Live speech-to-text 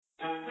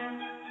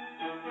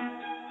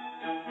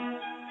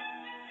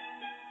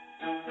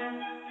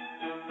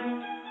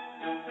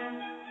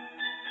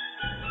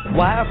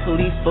Why are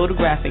police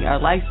photographing our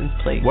license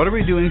plates? What are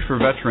we doing for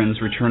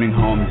veterans returning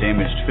home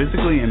damaged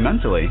physically and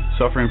mentally,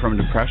 suffering from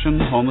depression,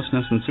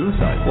 homelessness, and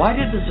suicide? Why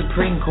did the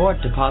Supreme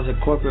Court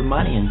deposit corporate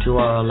money into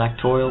our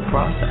electoral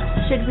process?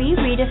 Should we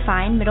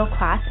redefine middle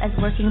class as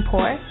working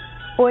poor?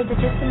 Or is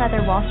it just another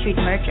Wall Street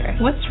merger?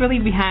 What's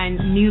really behind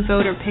new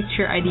voter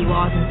picture ID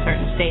laws in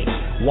certain states?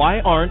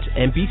 Why aren't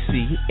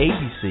NBC,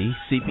 ABC,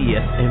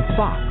 CBS, and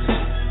Fox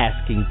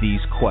asking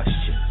these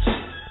questions?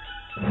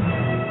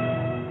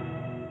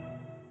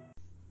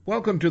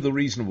 Welcome to the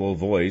Reasonable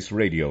Voice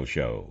radio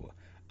show.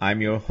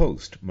 I'm your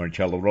host,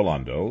 Marcello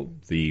Rollando,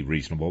 the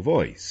Reasonable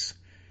Voice.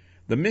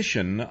 The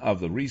mission of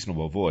the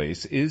Reasonable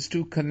Voice is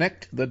to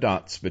connect the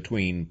dots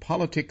between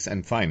politics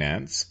and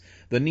finance,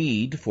 the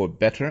need for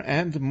better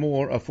and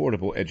more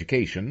affordable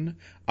education,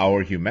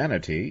 our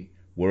humanity,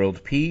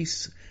 world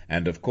peace,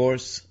 and, of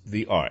course,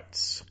 the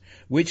arts,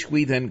 which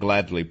we then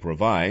gladly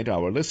provide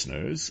our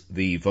listeners,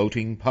 the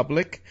voting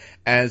public,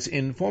 as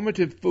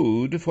informative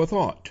food for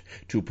thought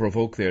to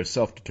provoke their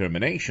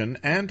self-determination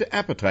and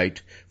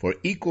appetite for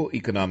equal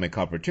economic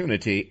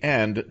opportunity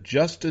and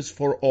justice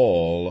for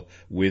all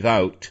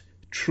without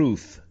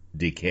truth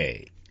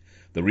decay.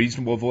 The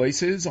Reasonable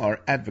Voices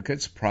are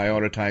advocates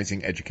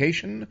prioritizing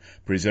education,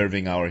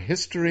 preserving our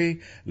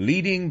history,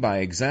 leading by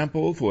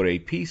example for a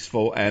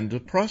peaceful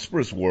and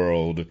prosperous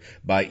world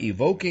by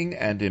evoking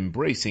and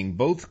embracing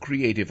both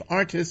creative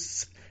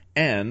artists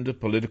and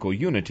political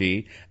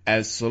unity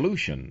as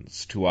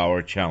solutions to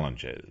our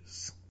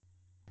challenges.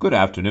 Good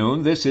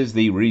afternoon. This is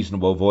the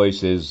Reasonable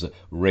Voices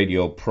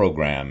radio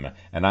program,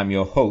 and I'm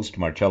your host,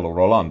 Marcello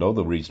Rollando,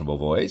 the Reasonable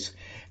Voice.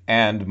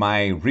 And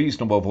my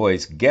Reasonable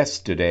Voice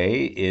guest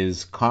today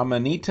is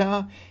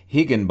Carmenita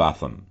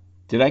Higginbotham.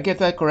 Did I get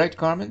that correct,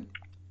 Carmen?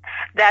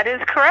 That is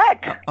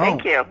correct.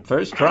 Thank you.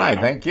 First try.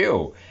 Thank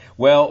you.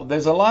 Well,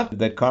 there's a lot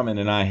that Carmen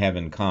and I have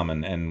in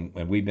common, and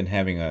we've been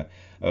having a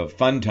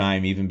fun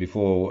time even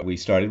before we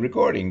started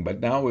recording. But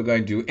now we're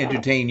going to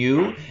entertain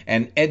you,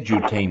 and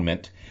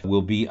edutainment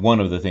will be one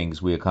of the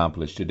things we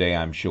accomplish today,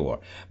 I'm sure.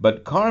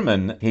 But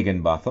Carmen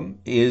Higginbotham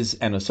is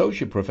an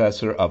associate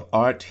professor of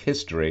art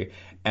history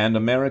and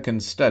American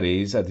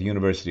Studies at the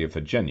University of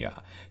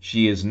Virginia.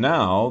 She is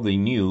now the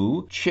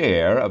new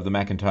chair of the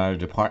McIntire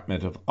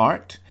Department of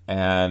Art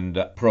and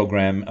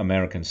Program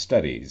American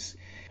Studies.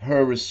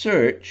 Her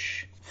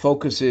research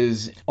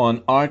focuses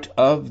on art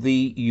of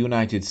the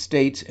United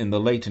States in the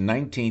late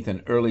 19th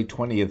and early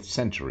 20th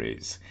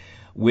centuries,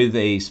 with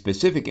a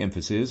specific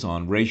emphasis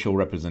on racial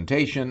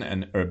representation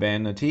and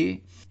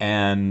urbanity,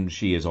 and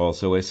she is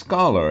also a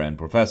scholar and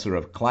professor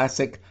of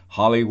classic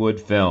Hollywood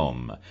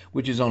film,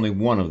 which is only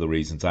one of the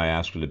reasons I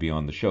asked her to be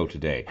on the show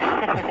today.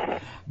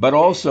 But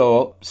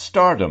also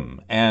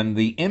stardom and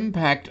the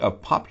impact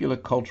of popular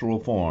cultural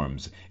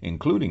forms,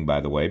 including,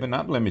 by the way, but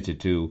not limited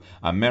to,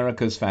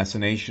 America's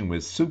fascination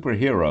with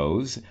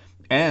superheroes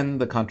and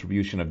the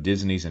contribution of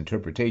Disney's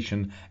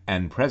interpretation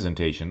and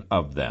presentation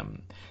of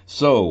them.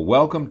 So,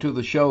 welcome to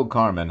the show,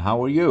 Carmen.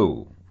 How are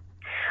you?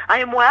 I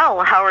am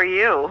well. How are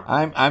you?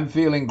 I'm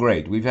feeling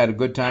great. We've had a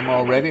good time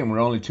already, and we're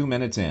only 2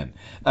 minutes in.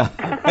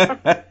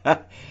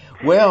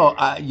 Well,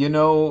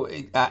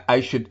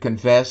 I should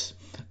confess,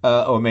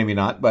 or maybe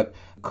not, but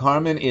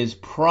Carmen is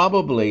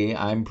probably,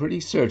 I'm pretty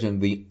certain,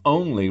 the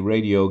only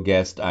radio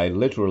guest I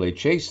literally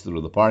chased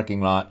through the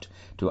parking lot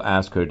to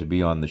ask her to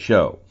be on the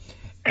show.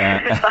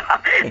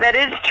 That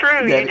is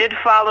true. You did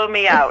follow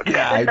me out.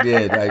 Yeah,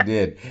 I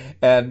did.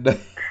 And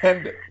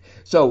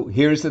so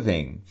here's the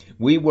thing.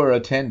 We were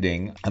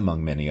attending,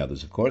 among many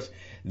others, of course,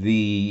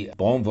 the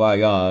Bon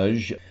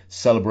Voyage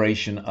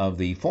celebration of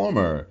the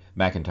former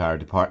McIntire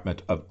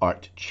Department of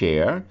Art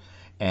chair,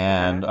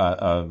 and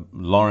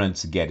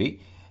Lawrence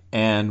Getty.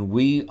 And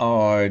we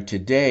are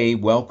today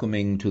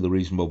welcoming to the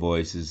Reasonable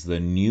Voices the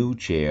new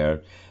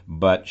chair,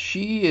 but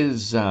she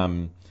is...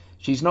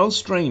 She's no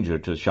stranger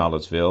to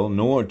Charlottesville,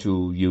 nor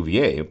to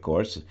UVA, of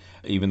course,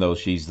 even though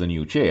she's the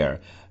new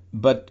chair.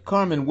 But,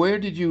 Carmen, where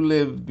did you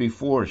live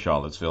before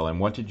Charlottesville, and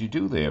what did you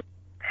do there?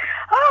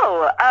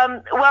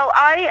 Well,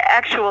 I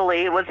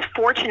actually was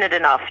fortunate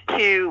enough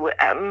to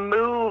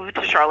move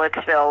to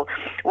Charlottesville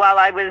while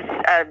I was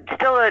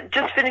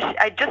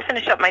I just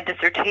finished up my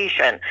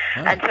dissertation.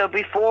 Oh. And so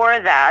before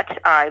that,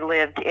 I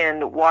lived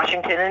in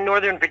Washington and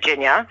Northern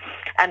Virginia.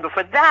 And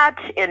before that,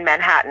 in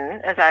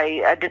Manhattan, as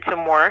I did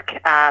some work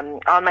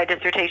on my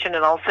dissertation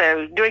and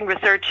also doing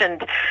research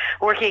and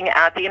working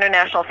at the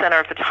International Center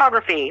of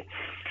Photography.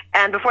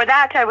 And before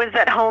that, I was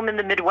at home in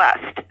the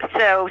Midwest.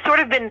 So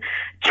sort of been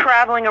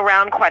traveling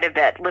around quite a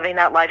bit, living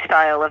that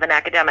lifestyle of an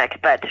academic,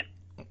 but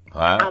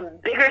wow.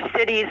 Bigger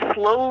cities,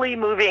 slowly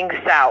moving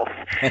south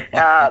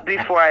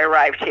before I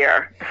arrived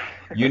here.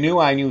 You knew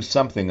I knew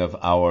something of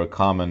our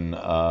common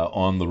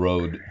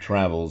on-the-road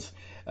travels,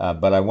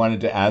 but I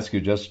wanted to ask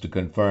you just to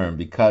confirm,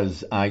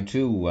 because I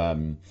too,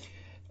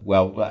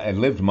 I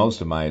lived most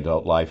of my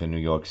adult life in New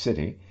York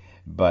City,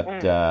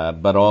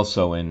 but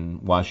also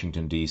in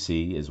Washington,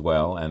 D.C. as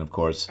well, and of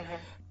course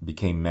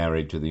became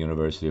married to the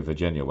University of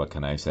Virginia. What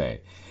can I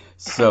say?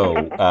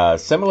 So,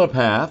 similar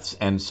paths,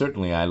 and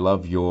certainly I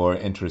love your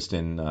interest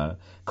in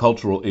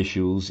cultural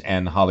issues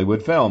and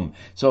Hollywood film.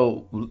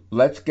 So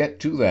let's get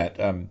to that.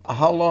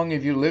 How long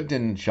have you lived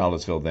in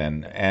Charlottesville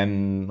then,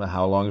 and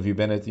how long have you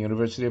been at the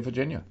University of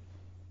Virginia?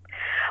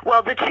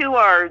 Well, the two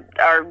are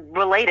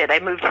related. I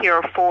moved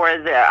here for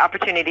the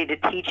opportunity to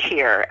teach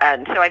here,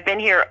 and so I've been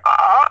here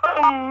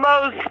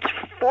almost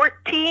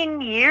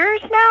 14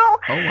 years now.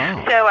 Oh,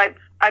 wow. So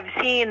I've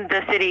seen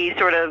the city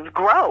sort of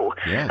grow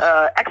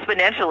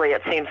exponentially,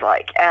 it seems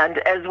like, and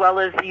as well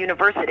as the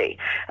university.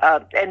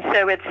 And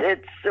so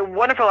it's a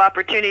wonderful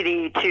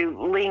opportunity to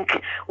link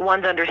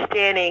one's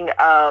understanding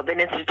of an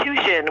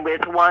institution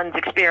with one's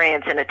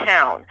experience in a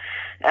town.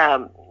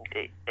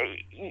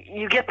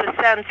 You get the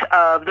sense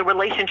of the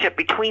relationship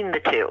between the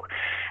two,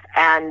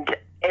 and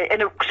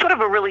in a sort of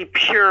a really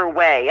pure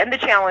way, and the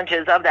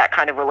challenges of that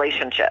kind of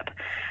relationship.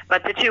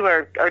 But the two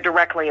are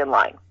directly in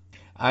line.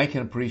 I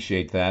can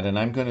appreciate that, and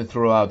I'm going to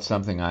throw out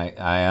something I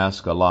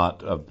ask a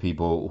lot of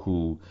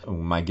people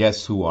my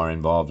guests who are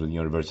involved with the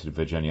University of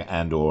Virginia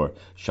and or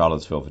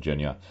Charlottesville,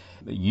 Virginia.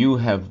 You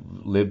have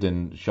lived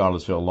in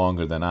Charlottesville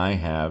longer than I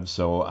have,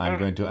 so I'm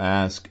going to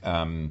ask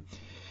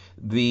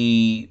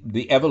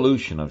the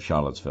evolution of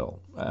Charlottesville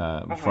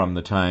from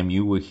the time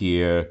you were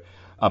here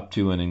up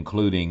to and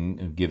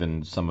including,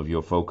 given some of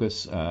your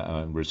focus,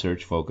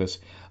 research focus,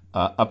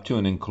 up to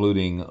and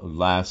including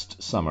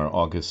last summer,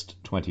 August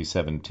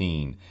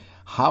 2017.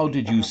 How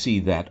did you see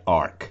that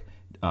arc?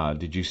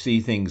 Did you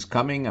see things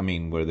coming? I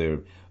mean, were there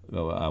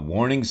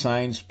warning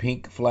signs,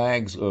 pink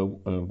flags, or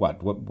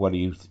what? What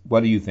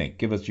do you think?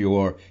 Give us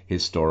your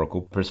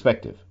historical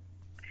perspective.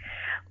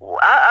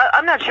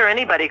 I'm not sure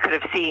anybody could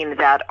have seen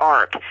that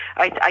arc.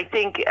 I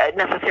think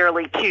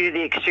necessarily to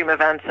the extreme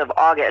events of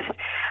August.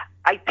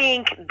 I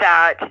think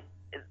that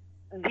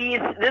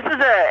this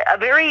is a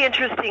very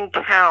interesting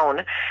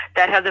town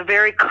that has a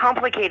very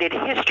complicated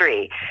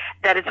history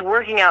that it's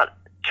working out,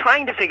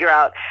 trying to figure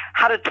out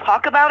how to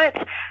talk about it,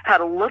 how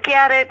to look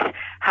at it,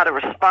 how to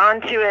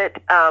respond to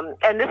it.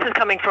 And this is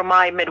coming from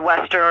my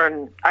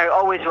Midwestern, I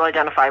always will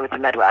identify with the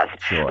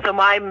Midwest. Sure. So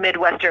my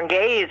Midwestern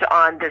gaze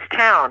on this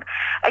town.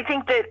 I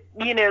think that,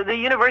 the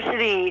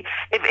university,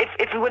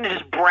 if we want to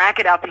just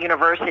bracket out the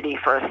university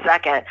for a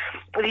second,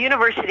 the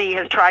university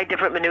has tried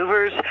different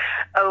maneuvers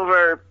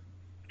over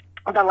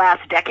the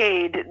last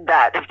decade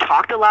that have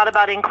talked a lot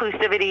about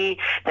inclusivity,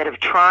 that have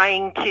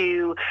trying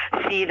to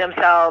see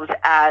themselves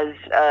as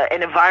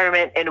an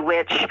environment in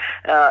which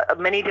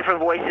many different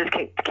voices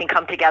can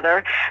come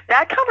together.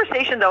 That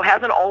conversation, though,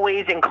 hasn't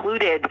always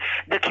included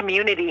the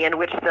community in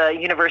which the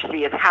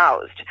university is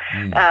housed.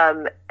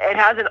 It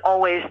hasn't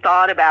always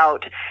thought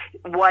about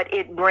what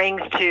it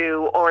brings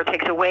to or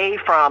takes away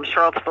from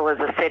Charlottesville as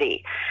a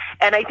city.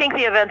 And I think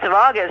the events of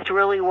August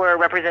really were a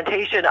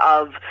representation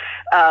of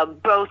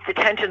both the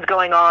tensions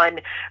going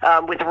on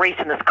with race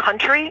in this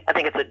country. I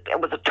think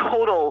it was a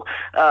total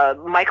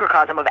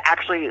microcosm of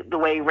actually the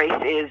way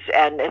race is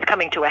and is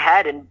coming to a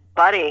head and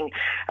budding,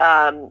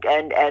 and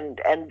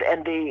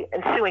the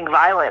ensuing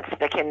violence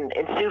that can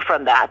ensue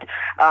from that,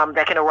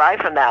 that can arrive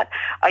from that.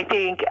 I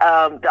think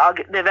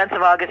the events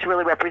of August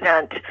really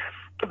represent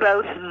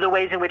both the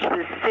ways in which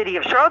the city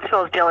of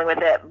Charlottesville is dealing with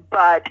it,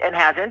 and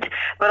hasn't,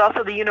 but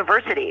also the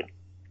university.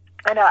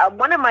 And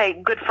one of my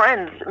good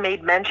friends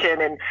made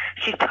mention, and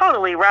she's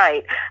totally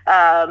right,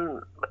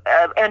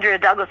 Andrea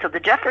Douglas of the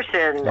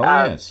Jefferson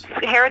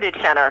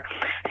Heritage Center,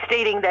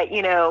 stating that,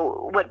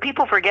 what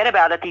people forget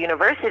about at the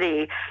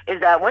university is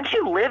that once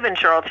you live in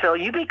Charlottesville,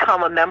 you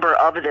become a member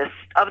of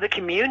the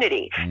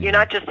community. You're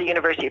not just a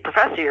university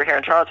professor, you're here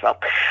in Charlottesville.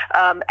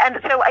 And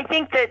so I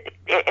think that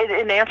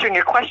in answering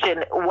your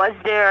question, was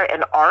there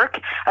an arc?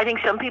 I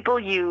think some people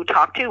you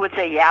talk to would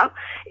say, yeah,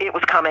 it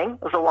was coming.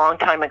 It was a long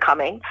time in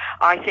coming.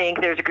 I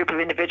think there's a group of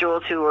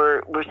individuals who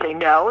were saying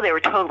no, they were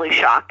totally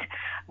shocked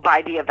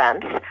by the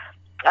events.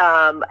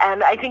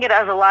 And I think it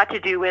has a lot to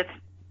do with,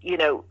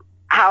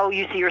 how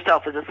you see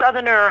yourself as a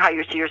Southerner, how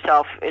you see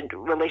yourself in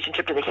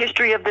relationship to the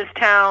history of this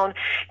town.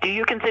 Do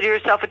you consider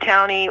yourself a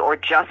townie or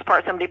just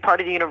part of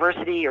the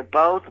university or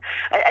both?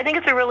 I think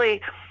it's a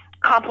really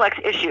complex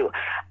issue.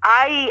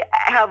 I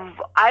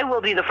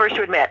will be the first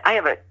to admit, I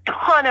have a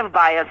ton of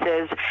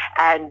biases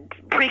and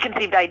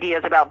preconceived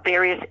ideas about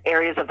various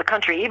areas of the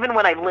country, even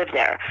when I've lived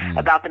there,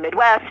 about the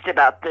Midwest,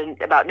 about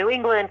New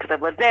England, because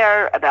I've lived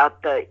there,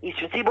 about the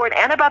Eastern Seaboard,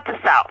 and about the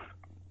South.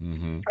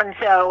 And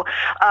so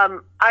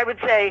I would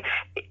say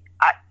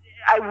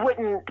I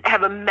wouldn't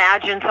have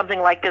imagined something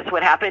like this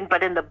would happen,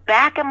 but in the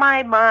back of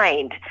my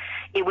mind,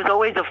 it was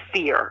always a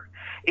fear.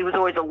 It was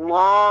always a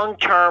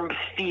long-term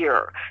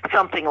fear,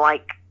 something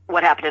like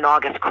what happened in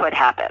August could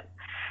happen.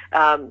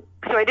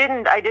 So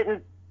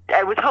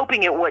I was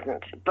hoping it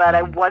wouldn't, but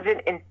I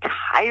wasn't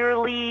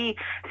entirely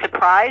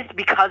surprised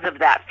because of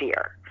that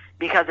fear.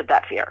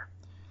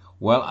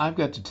 Well, I've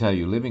got to tell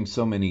you, living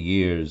so many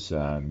years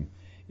in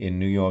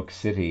New York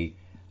City,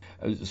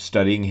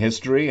 studying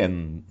history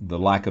and the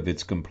lack of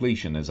its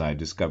completion, as I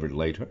discovered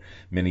later,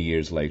 many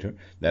years later,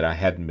 that I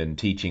hadn't been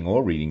teaching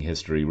or reading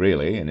history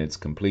really in its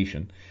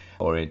completion.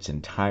 or its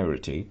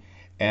entirety.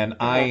 And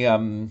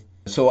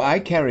so I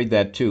carried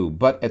that too.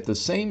 But at the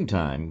same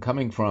time,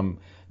 coming from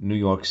New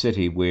York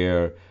City,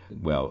 where,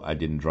 well, I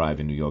didn't drive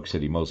in New York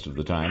City most of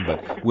the time,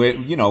 but where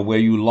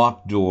you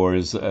lock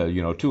doors,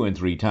 2 and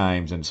 3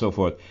 times and so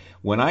forth.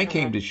 When I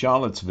came to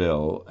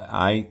Charlottesville,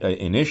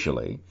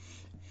 initially,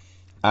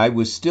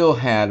 I still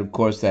had, of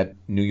course, that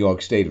New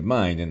York state of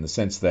mind in the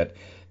sense that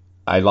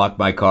I lock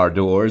my car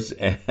doors,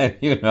 and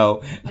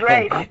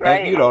right.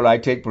 I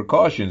take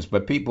precautions.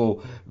 But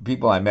people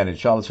I met in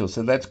Charlottesville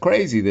said, "That's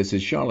crazy. This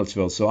is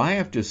Charlottesville." So I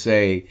have to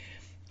say,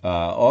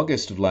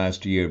 August of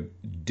last year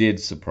did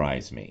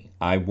surprise me.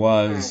 I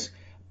was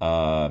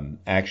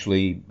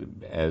actually,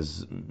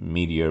 as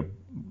media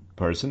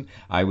person,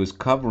 I was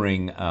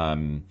covering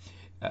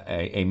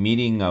a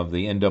meeting of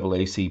the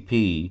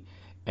NAACP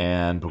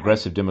and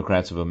Progressive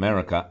Democrats of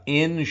America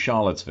in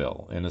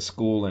Charlottesville, in a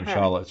school in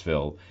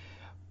Charlottesville.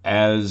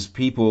 As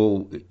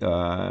people,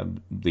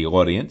 the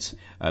audience,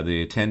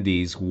 the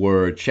attendees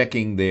were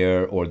checking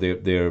their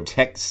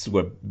texts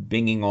were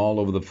binging all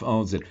over the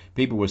phones, and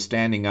people were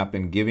standing up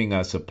and giving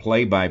us a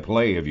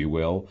play-by-play, if you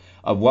will,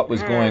 of what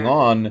was going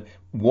on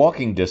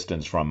walking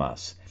distance from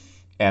us.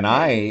 And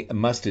I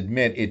must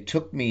admit, it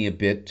took me a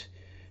bit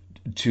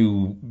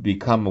to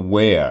become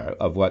aware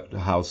of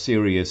how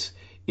serious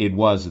it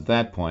was at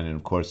that point. And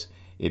of course,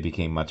 it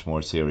became much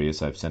more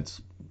serious. I've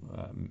since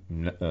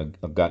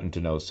gotten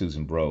to know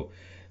Susan Bro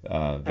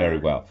very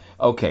well.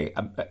 Okay,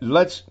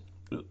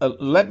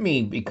 let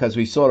me, because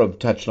we sort of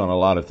touched on a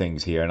lot of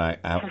things here, and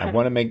I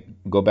want to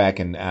go back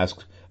and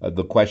ask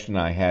the question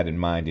I had in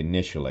mind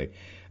initially.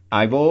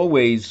 I've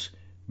always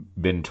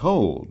been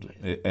told,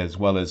 as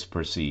well as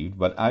perceived,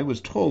 but I was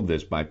told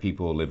this by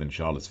people who live in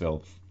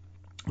Charlottesville,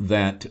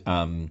 that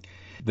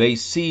they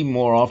see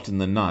more often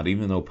than not,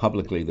 even though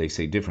publicly they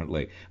say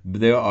differently,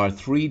 there are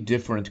 3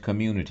 different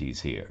communities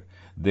here.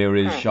 There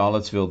is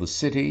Charlottesville, the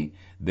city,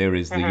 there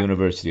is the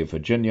University of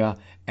Virginia,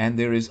 and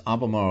there is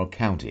Albemarle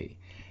County.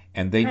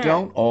 And they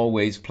don't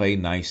always play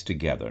nice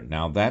together.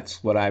 Now,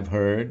 that's what I've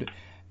heard.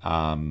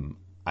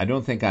 I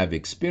don't think I've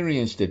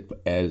experienced it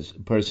as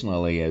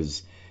personally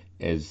as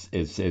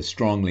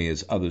strongly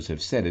as others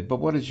have said it.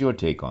 But what is your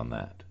take on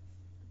that?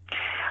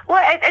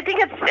 Well,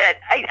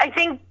 I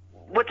think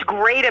what's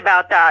great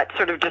about that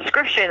sort of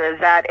description is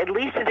that at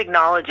least it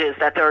acknowledges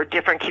that there are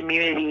different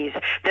communities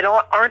that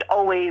aren't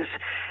always,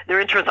 their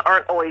interests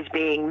aren't always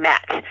being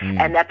met,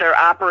 and that they're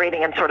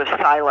operating in sort of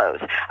silos.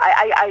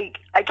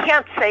 I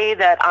can't say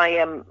that I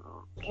am,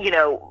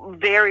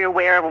 very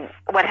aware of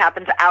what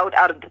happens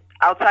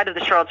outside of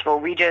the Charlottesville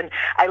region.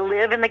 I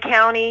live in the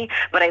county,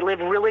 but I live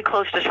really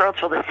close to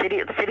Charlottesville, the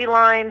city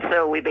line,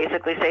 so we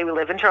basically say we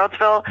live in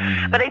Charlottesville.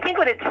 But I think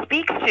what it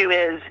speaks to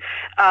is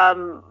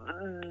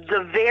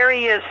the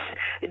various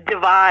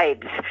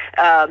divides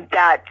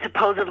that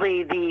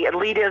supposedly the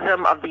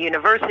elitism of the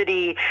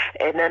university,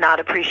 and they're not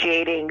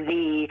appreciating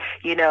the,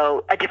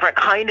 a different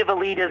kind of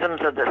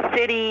elitisms of the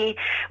city,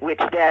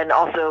 which then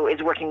also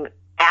is working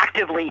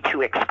actively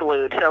to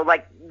exclude. So,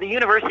 like, the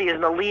university is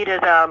an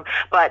elitism,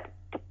 but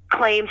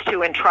claims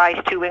to and tries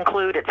to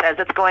include, it says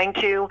it's going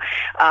to.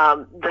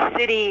 The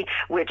city,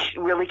 which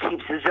really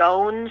keeps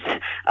zones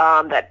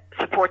that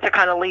supports a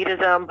kind of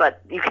elitism,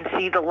 but you can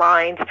see the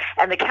lines,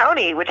 and the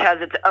county, which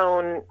has its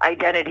own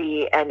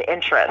identity and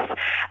interests.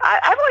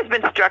 I've always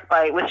been struck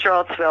with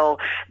Charlottesville,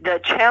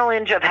 the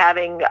challenge of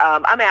having,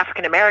 I'm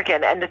African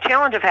American, and the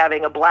challenge of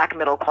having a black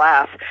middle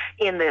class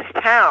in this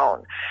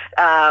town.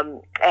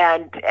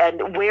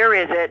 And where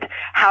is it?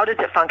 How does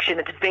it function?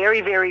 It's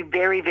very, very,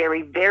 very,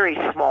 very, very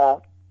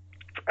small.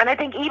 And I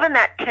think even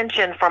that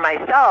tension for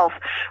myself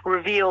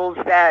reveals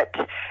that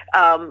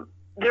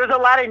there's a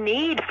lot of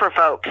need for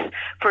folks,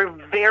 for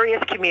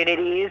various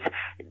communities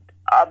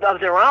of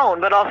their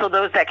own, but also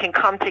those that can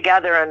come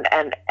together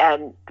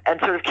and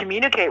sort of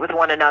communicate with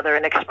one another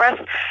and express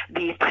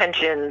these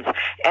tensions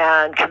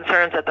and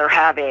concerns that they're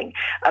having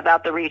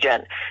about the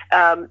region.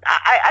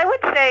 I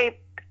would say,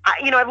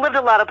 I've lived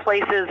a lot of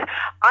places.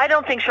 I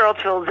don't think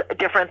Charlottesville is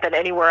different than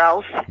anywhere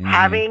else.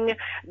 Having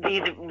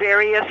these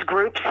various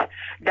groups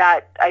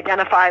that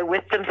identify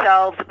with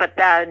themselves, but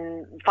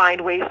then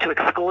find ways to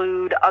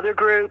exclude other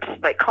groups,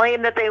 but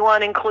claim that they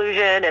want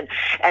inclusion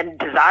and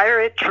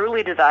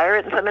truly desire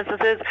it in some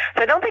instances.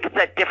 So I don't think it's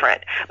that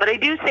different. But I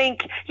do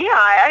think,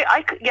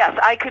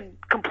 I could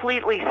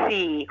completely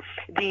see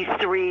these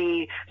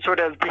 3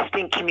 sort of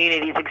distinct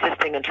communities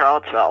existing in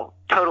Charlottesville.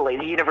 Totally,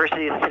 the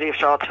University of the City of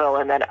Charlottesville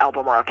and then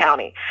Albemarle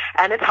County.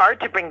 And it's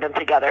hard to bring them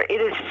together. It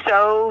is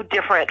so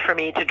different for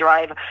me to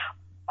drive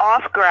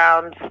off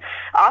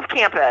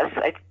campus.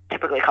 I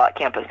typically call it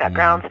campus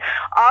backgrounds,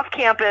 off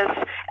campus,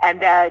 and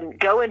then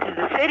go into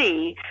the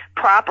city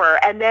proper,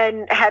 and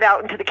then head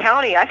out into the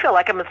county. I feel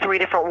like I'm in 3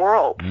 different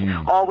worlds,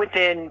 all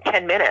within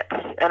 10 minutes.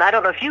 And I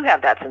don't know if you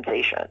have that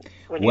sensation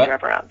when you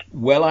drive around.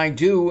 Well, I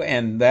do,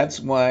 and that's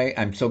why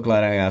I'm so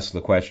glad I asked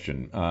the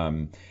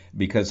question.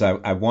 Because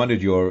I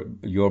wanted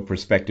your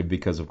perspective,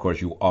 because of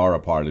course you are a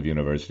part of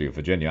University of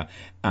Virginia,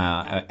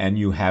 and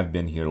you have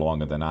been here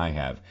longer than I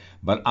have.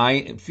 But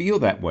I feel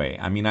that way.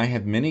 I mean, I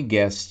have many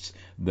guests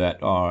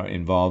that are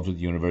involved with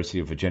the University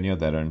of Virginia,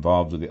 that are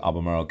involved with the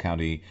Albemarle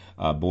County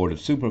Board of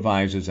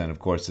Supervisors, and of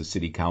course the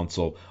City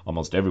Council.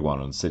 Almost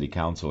everyone on the City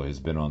Council has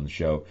been on the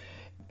show.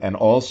 And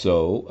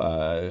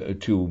also,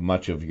 to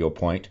much of your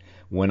point,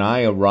 when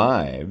I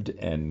arrived,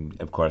 and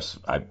of course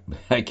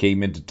I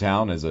came into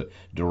town as a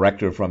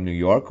director from New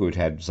York who had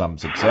had some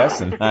success,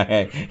 and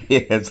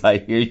yes, I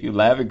hear you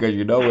laughing because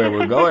you know where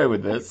we're going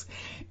with this.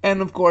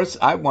 And of course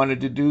I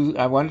wanted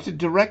to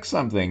direct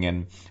something,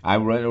 and I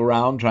went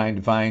around trying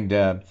to find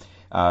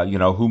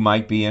who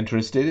might be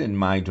interested in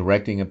my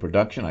directing a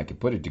production. I could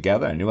put it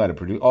together. I knew how to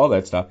produce all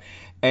that stuff,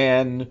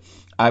 and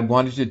I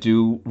wanted to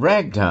do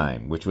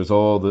Ragtime, which was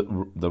all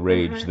the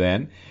rage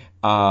then.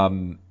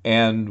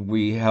 And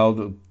we held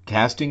a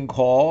casting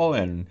call,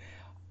 and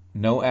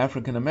no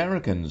African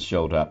Americans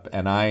showed up.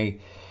 And I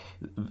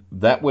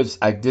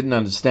didn't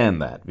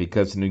understand that,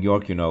 because in New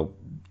York,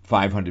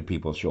 500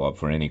 people show up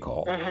for any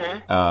call,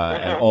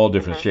 and all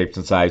different shapes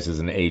and sizes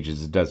and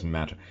ages. It doesn't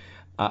matter.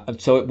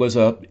 So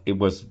it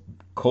was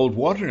cold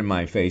water in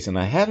my face, and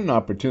I had an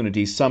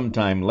opportunity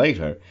sometime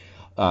later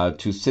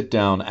to sit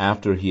down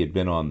after he had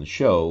been on the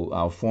show,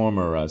 our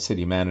former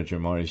city manager,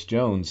 Maurice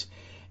Jones,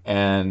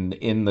 and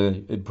in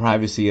the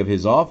privacy of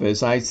his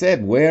office, I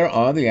said, "Where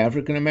are the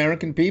African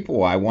American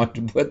people? I want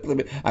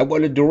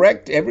to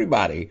direct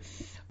everybody."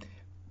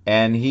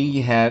 And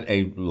he had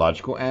a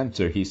logical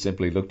answer. He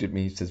simply looked at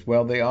me. He says,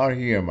 "Well, they are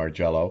here,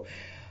 Marcello."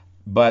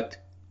 But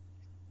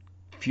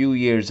a few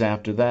years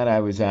after that, I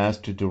was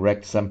asked to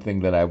direct something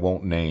that I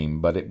won't name,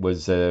 but it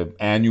was an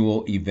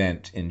annual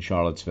event in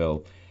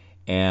Charlottesville.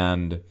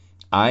 And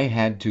I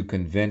had to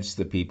convince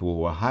the people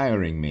who were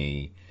hiring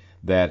me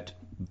that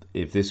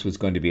if this was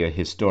going to be a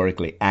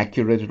historically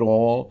accurate at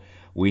all,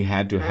 we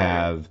had to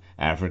have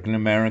African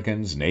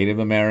Americans, Native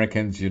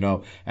Americans,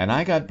 and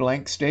I got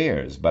blank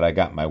stares, but I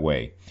got my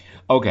way.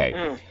 Okay.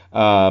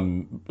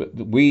 We're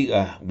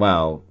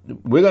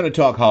going to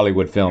talk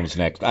Hollywood films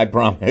next, I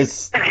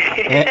promise.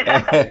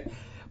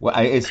 Well,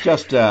 it's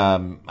just,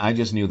 I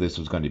just knew this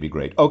was going to be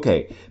great.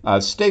 Okay,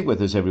 stay with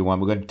us,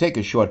 everyone. We're going to take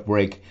a short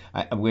break.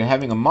 We're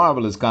having a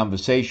marvelous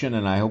conversation,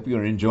 and I hope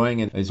you're enjoying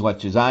it as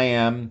much as I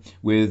am,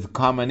 with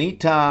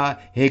Carmenita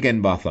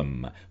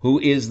Higginbotham, who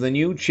is the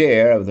new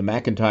chair of the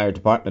McIntyre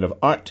Department of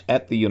Art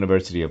at the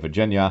University of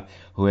Virginia,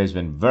 who has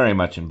been very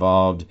much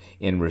involved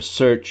in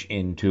research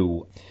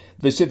into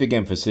specific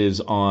emphasis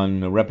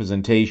on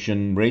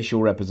representation,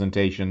 racial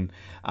representation,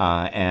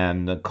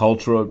 and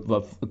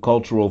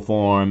cultural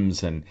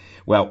forms. And,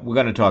 well, we're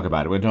going to talk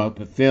about it. We're going to talk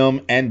about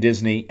film and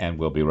Disney, and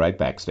we'll be right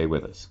back. Stay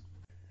with us.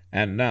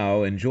 And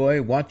now enjoy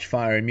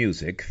Watchfire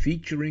music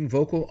featuring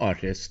vocal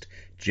artist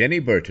Jenny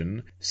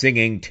Burton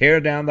singing "Tear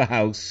Down the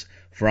House"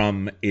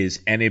 from Is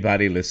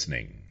Anybody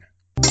Listening?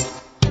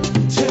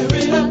 Tear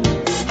it up,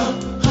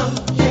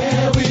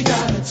 yeah, we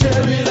gotta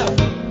tear it up.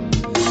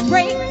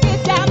 Break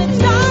it down and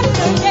start it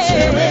again.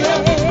 Tear it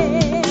up,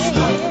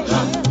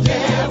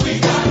 yeah, we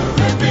gotta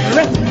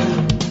rip it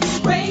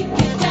up. Break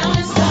it down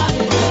and start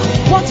it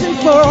again. Once and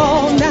for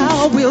all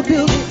now, we'll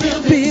build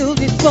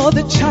it for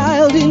the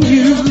child in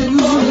you.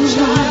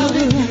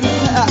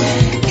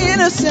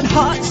 Innocent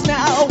hearts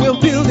now, we'll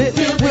build it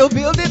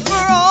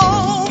for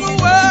all the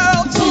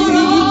world to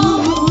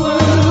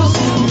use.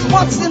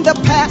 Once in the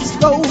past,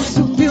 those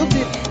who built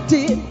it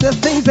did the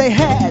things they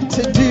had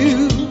to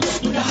do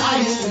with the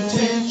highest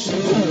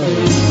intention.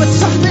 But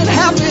something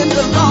happened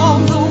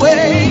along the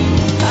way.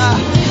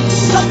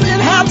 Something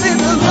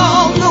happened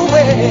along the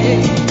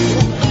way.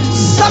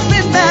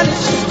 Something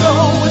managed to go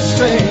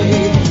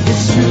astray.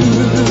 It's true.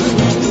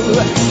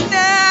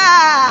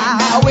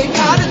 Now we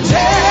gotta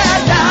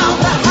tear down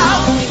the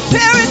house.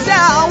 Tear it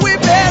down. We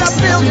better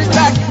build it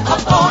back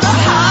up on a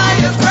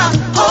higher ground.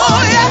 Oh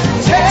yeah.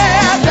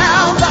 Tear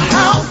down the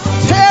house.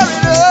 Tear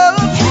it up.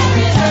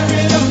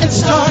 And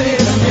start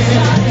it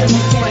again.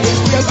 But if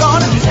we're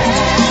gonna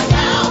tear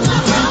down the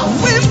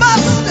house,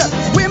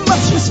 we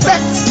must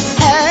respect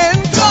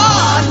and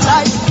guard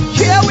life.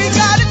 Yeah, we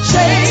gotta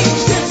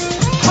change this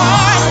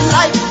hard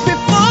life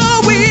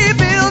before we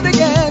build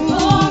again.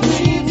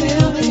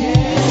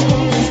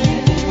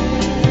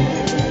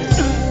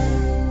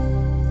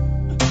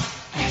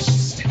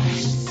 Ashes to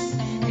ashes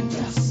and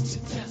dust to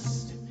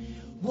dust.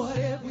 What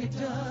have we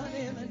done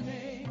in the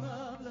name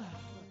of love?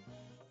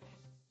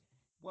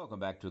 Welcome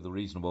back to the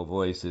Reasonable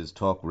Voices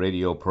Talk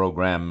Radio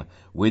program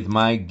with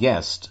my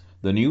guest,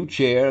 the new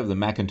chair of the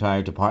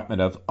McIntyre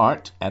Department of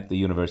Art at the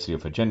University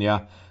of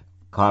Virginia,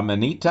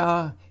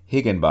 Carmenita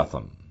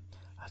Higginbotham.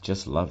 I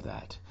just love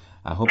that.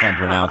 I hope I'm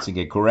pronouncing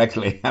it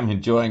correctly. I'm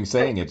enjoying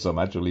saying it so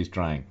much, or at least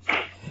trying.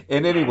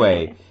 In any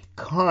way,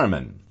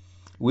 Carmen,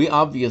 we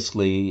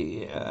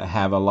obviously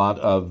have a lot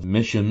of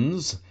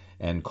missions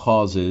and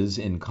causes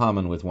in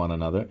common with one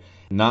another,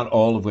 not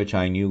all of which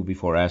I knew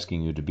before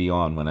asking you to be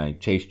on when I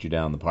chased you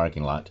down the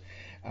parking lot.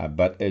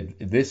 But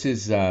this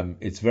is,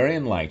 it's very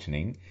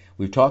enlightening.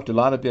 We've talked a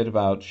lot a bit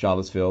about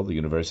Charlottesville, the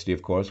university,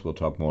 of course. We'll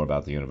talk more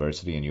about the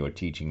university and your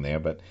teaching there.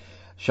 But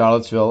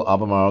Charlottesville,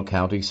 Albemarle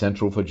County,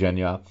 Central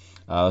Virginia,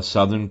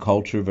 Southern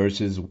culture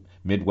versus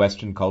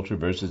Midwestern culture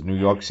versus New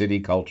York City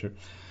culture.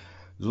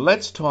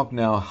 Let's talk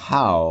now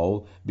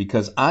how,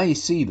 because I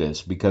see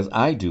this, because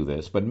I do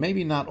this, but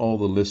maybe not all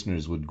the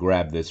listeners would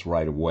grab this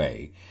right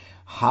away.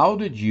 How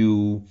did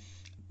you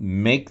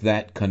make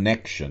that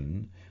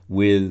connection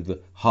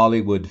with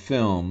Hollywood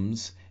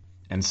films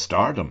and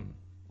stardom?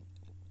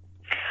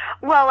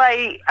 Well,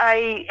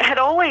 I had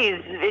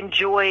always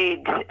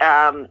enjoyed,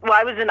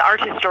 I was an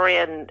art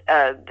historian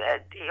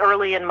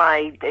early in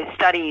my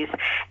studies,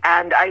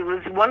 and I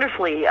was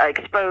wonderfully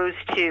exposed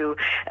to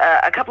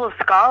a couple of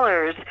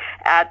scholars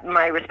at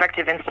my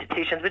respective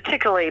institutions,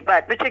 particularly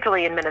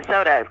in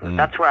Minnesota,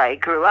 that's where I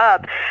grew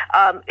up,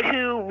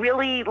 who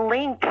really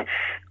linked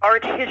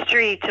art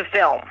history to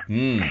film,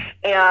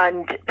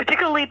 and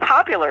particularly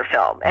popular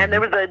film. And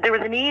there was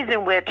an ease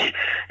in which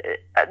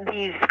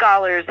these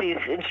scholars, these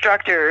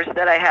instructors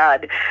that I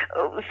had,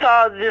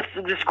 saw this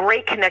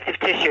great connective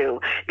tissue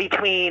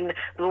between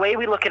the way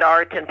we look at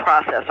art and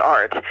process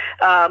art,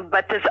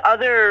 but this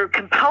other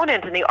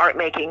component in the art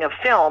making of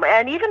film,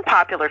 and even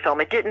popular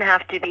film. It didn't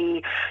have to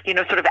be,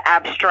 sort of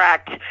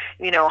abstract,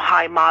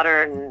 high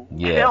modern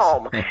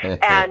film.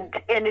 And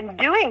in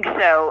doing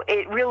so,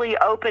 it really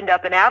opened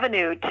up an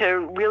avenue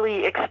to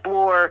really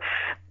explore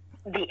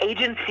the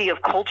agency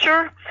of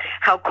culture,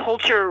 how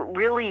culture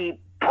really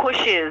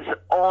pushes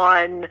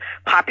on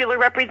popular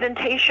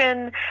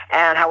representation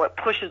and how it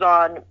pushes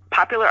on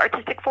popular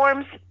artistic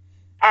forms.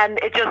 And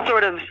it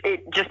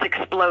just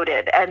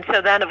exploded. And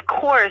so then, of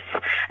course,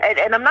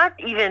 and I'm not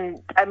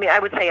even, I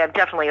would say I'm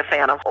definitely a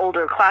fan of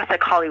older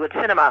classic Hollywood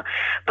cinema,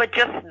 but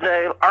just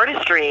the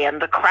artistry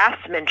and the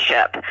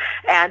craftsmanship,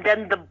 and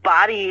then the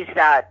bodies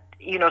that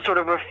sort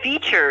of are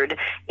featured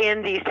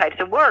in these types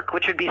of work,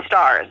 which would be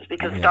stars,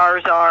 because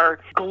stars are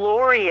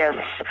glorious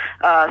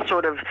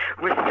sort of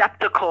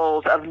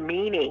receptacles of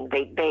meaning.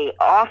 They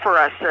offer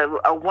us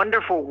a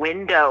wonderful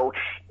window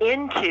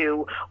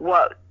into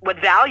what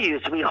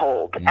values we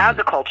hold as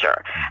a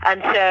culture.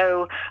 And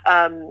so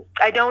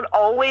I don't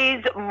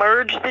always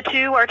merge the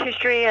two, art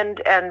history and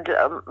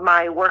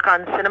my work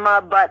on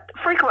cinema, but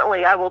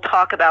frequently I will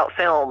talk about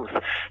films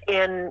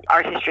in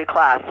art history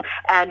class.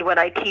 And when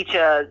I teach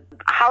a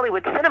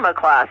Hollywood cinema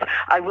class,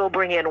 I will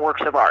bring in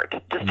works of art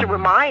just to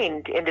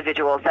remind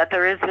individuals that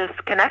there is this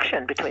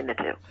connection between the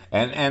two.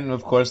 And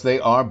of course, they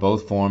are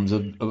both forms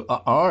of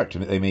art.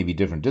 They may be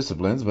different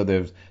disciplines, but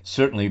they're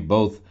certainly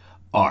both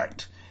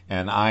art.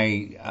 And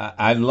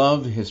I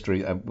love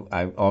history.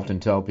 I often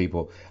tell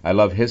people I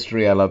love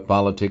history, I love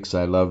politics,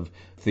 I love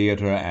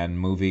theater and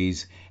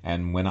movies.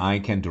 And when I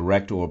can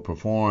direct or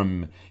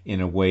perform in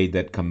a way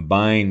that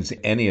combines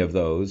any of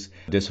those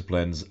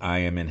disciplines, I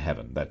am in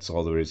heaven. That's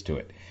all there is to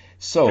it.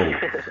 So,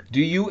 do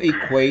you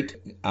equate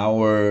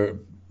our,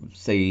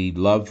 say,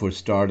 love for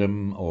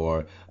stardom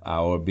or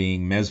our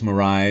being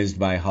mesmerized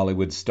by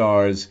Hollywood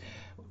stars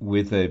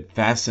with a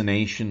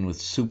fascination with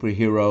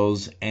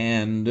superheroes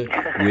and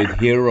with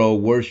hero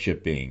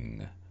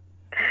worshiping?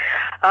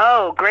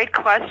 Oh, great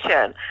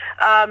question.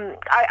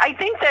 I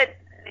think that,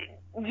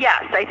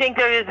 yes, I think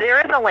there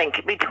is a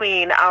link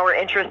between our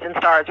interest in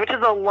stars, which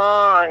is a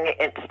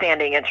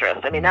long-standing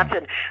interest. That's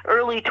an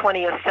early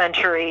 20th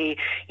century,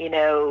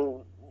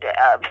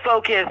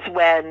 focus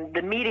when the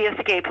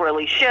mediascape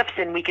really shifts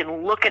and we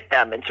can look at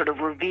them and sort of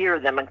revere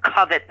them and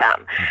covet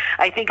them.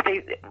 I think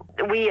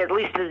we, at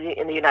least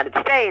in the United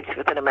States,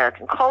 within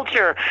American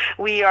culture,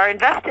 we are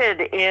invested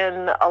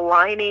in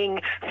aligning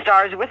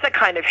stars with a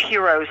kind of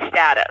hero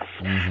status.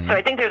 So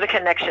I think there's a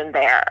connection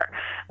there.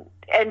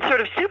 And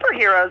sort of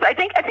superheroes, I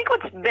think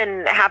what's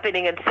been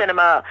happening in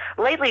cinema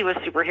lately with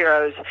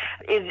superheroes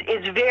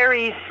is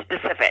very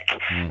specific.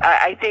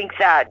 I think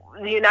that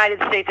the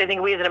United States, I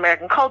think we as an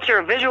American culture,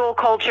 a visual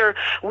culture,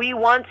 we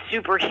want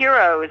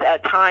superheroes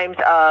at times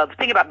of,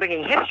 think about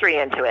bringing history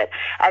into it,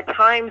 at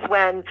times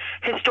when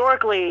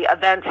historically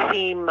events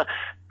seem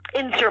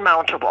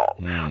insurmountable,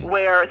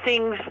 where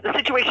the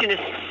situation is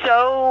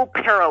so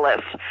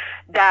perilous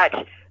that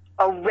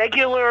a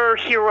regular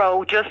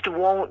hero just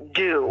won't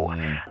do.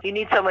 You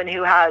need someone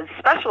who has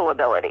special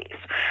abilities,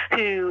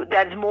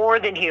 that's more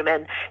than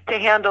human, to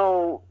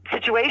handle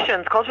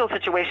situations, cultural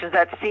situations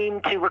that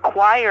seem to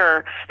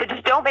require, that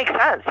just don't make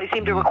sense. They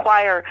seem to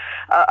require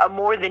a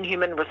more than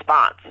human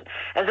response.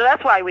 And so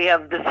that's why we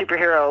have the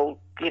superhero,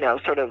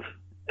 sort of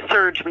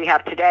surge we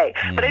have today.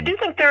 But I do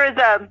think there is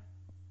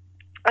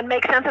it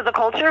makes sense as a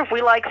culture. If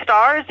we like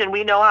stars and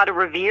we know how to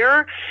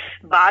revere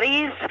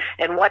bodies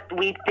and what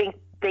we think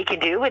they can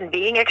do in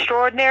being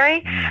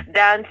extraordinary,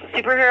 then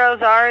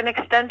superheroes are an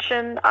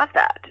extension of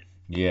that.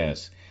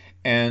 Yes.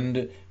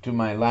 And to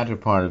my latter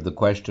part of the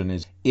question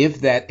is,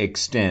 if that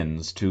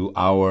extends to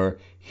our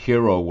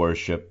hero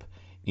worship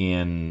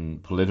in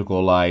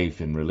political life,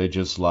 in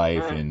religious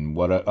life, in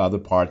what are other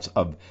parts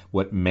of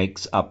what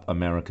makes up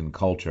American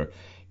culture,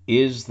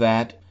 is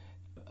that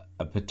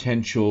a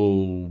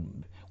potential...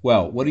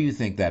 Well, what do you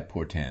think that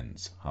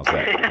portends? How's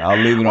that? I'll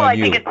leave it on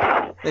you.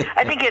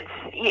 I think it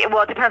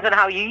depends on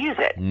how you use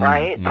it,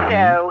 right?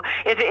 So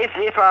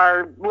if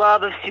our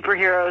love of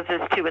superheroes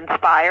is to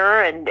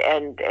inspire and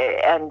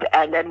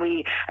then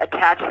we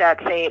attach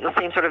the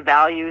same sort of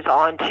values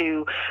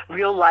onto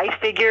real life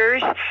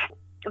figures,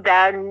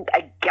 then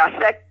I guess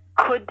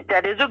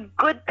that is a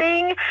good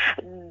thing.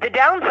 The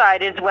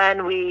downside is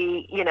when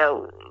we,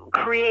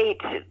 create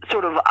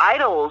sort of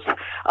idols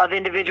of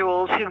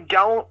individuals who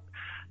don't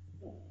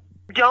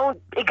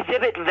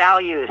exhibit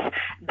values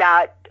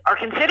that are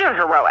considered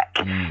heroic.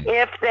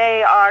 If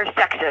they are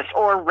sexist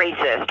or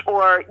racist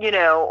or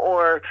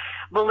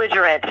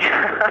belligerent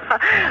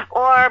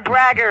or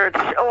braggarts,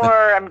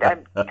 or I'm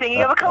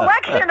thinking of a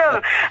collection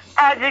of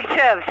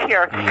adjectives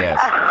here. Yes.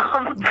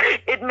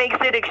 It makes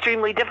it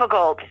extremely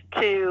difficult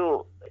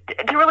to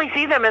really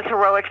see them as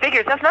heroic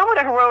figures. That's not what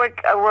a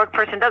heroic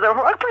person does. A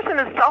heroic person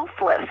is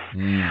selfless.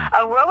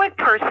 A heroic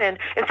person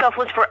is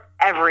selfless for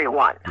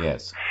everyone.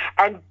 Yes.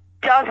 And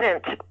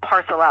doesn't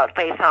parcel out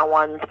based on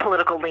one's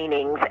political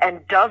leanings,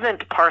 and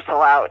doesn't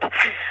parcel out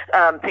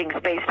things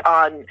based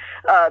on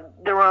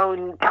their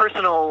own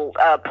personal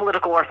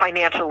political or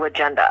financial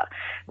agenda,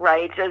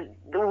 right?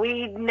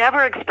 We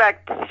never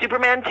expect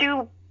Superman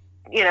to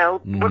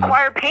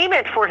require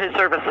payment for his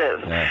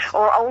services,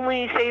 or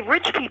only save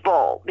rich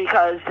people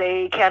because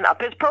they can up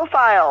his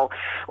profile,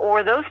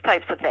 or those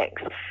types of things.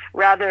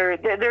 Rather,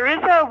 there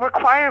is a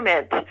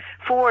requirement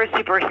for a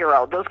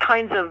superhero, those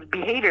kinds of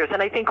behaviors,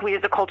 and I think we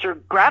as a culture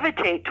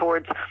gravitate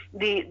towards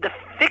the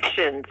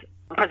fictions,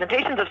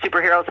 presentations of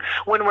superheroes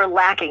when we're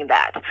lacking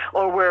that,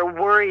 or we're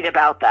worried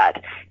about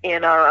that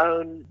in our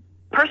own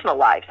personal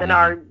lives, in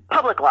our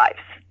public lives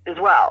as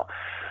well.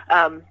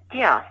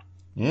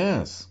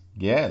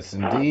 Yes,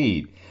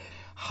 indeed.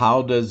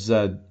 How does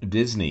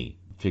Disney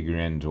figure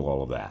into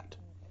all of that?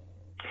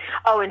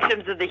 Oh, in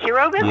terms of the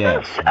hero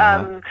business?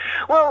 Yes.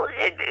 Well,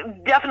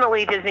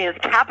 definitely Disney has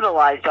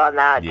capitalized on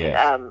that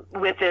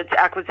with its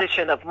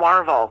acquisition of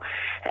Marvel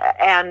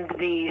and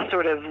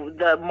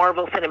the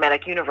Marvel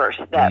Cinematic Universe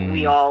that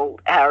we all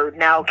are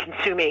now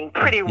consuming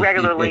pretty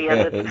regularly. And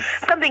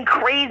it's something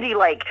crazy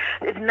like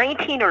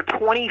 19 or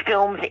 20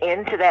 films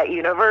into that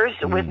universe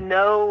with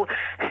no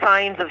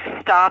signs of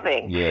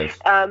stopping. Yes.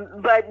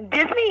 But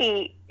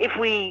Disney,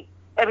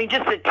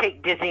 just to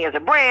take Disney as a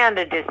brand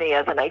and Disney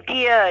as an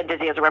idea and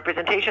Disney as a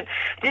representation,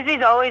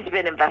 Disney's always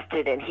been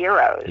invested in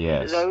heroes.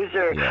 Yes. Those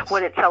are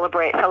what it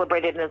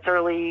celebrated in its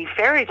early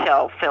fairy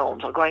tale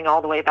films, going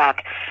all the way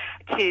back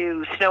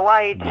to Snow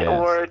White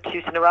or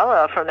to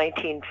Cinderella from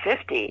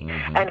 1950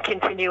 and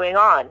continuing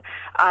on.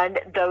 And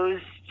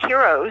those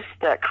heroes,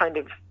 that kind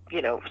of,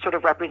 sort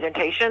of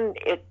representation,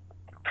 it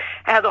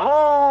has a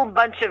whole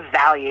bunch of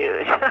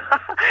values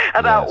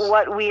about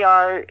what we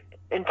are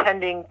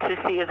intending to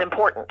see as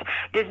important.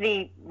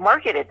 Disney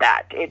marketed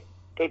that.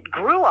 It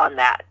grew on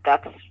that.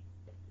 That's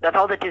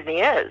all that Disney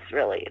is,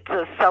 really. It's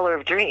a seller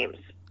of dreams,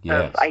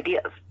 of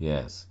ideas.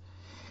 Yes.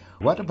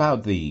 What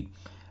about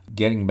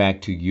getting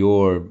back to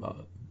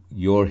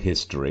your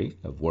history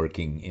of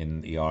working in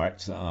the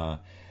arts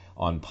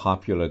on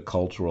popular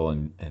cultural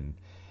and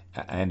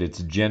its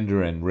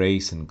gender and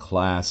race and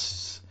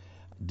class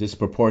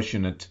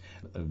disproportionate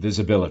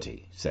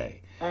visibility, say?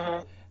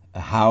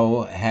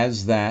 How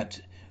has that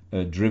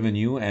driven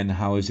you, and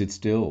how is it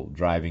still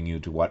driving you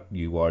to what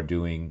you are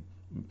doing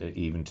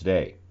even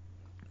today?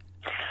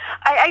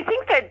 I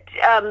think that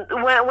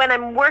when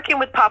I'm working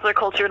with popular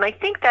culture, and I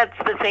think that's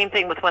the same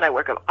thing with when I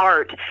work with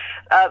art,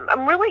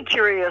 I'm really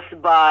curious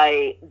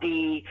by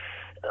the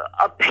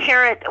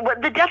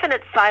the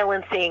definite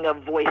silencing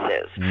of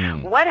voices.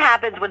 What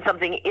happens when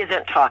something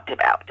isn't talked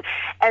about?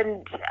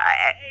 And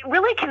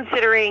really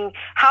considering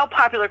how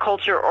popular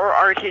culture or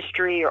art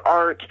history or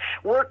art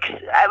works,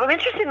 I'm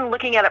interested in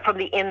looking at it from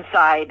the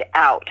inside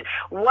out.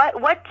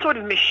 What sort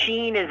of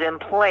machine is in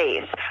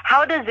place?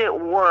 How does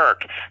it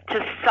work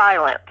to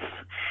silence?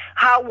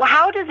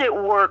 How does it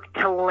work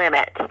to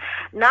limit?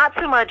 Not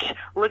so much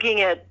looking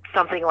at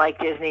something like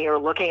Disney or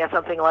looking at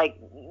something like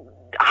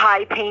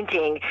high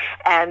painting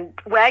and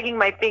wagging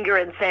my finger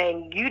and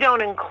saying, you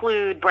don't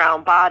include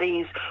brown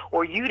bodies,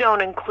 or you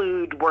don't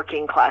include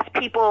working class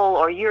people,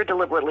 or you're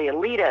deliberately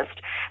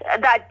elitist.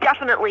 That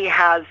definitely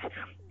has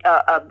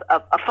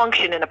a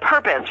function and a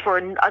purpose for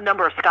a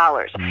number of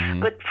scholars.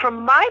 But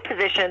from my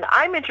position,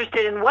 I'm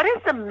interested in what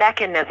is the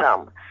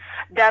mechanism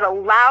that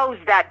allows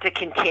that to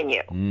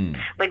continue.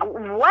 Like,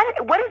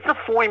 what is the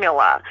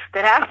formula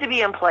that has to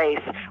be in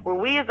place where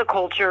we as a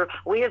culture,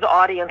 we as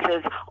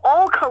audiences,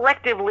 all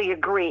collectively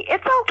agree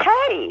it's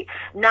okay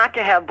not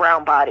to have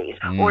brown bodies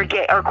or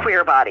gay or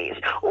queer bodies,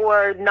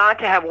 or not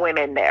to have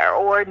women there,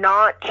 or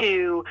not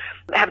to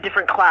have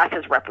different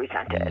classes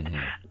represented.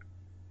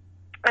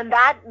 And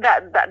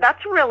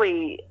that's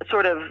really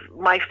sort of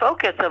my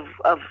focus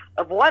of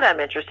what I'm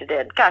interested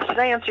in. Gosh, did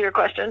I answer your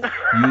question?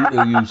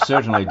 You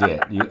certainly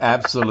did. You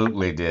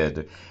absolutely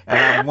did. And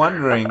I'm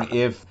wondering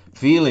if,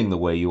 feeling the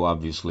way you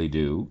obviously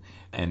do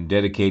and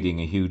dedicating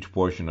a huge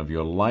portion of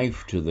your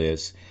life to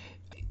this,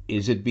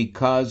 is it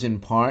because, in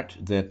part,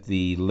 that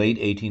the late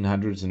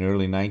 1800s and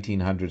early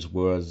 1900s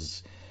were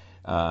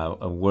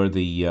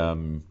the,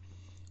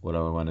 what do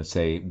I want to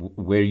say,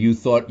 where you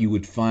thought you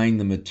would find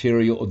the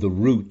material, or the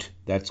root?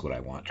 That's what I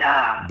want.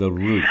 The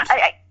root.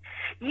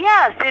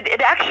 Yes,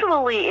 it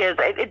actually is.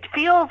 It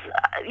feels,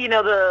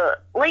 the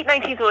late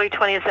 19th, early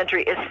 20th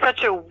century is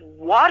such a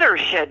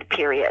watershed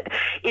period.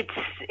 It's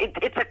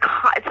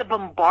a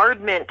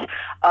bombardment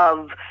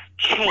of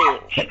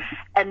change,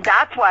 and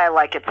that's why I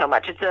like it so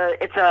much.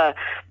 It's a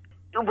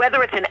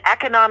whether it's an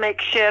economic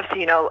shift,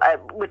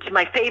 which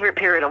my favorite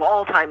period of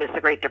all time is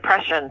the Great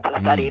Depression to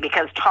study,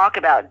 because talk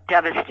about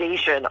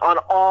devastation on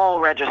all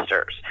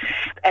registers,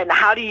 and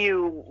how do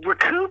you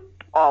recoup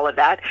all of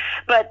that?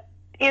 But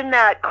in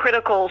that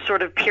critical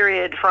sort of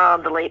period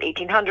from the late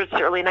 1800s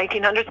to early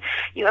 1900s,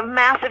 you have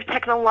massive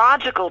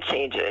technological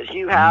changes.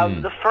 You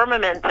have the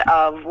firmament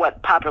of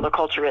what popular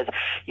culture is.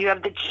 You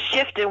have the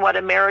shift in what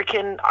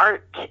American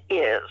art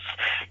is.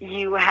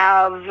 You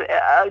have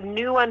a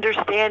new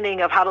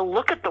understanding of how to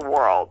look at the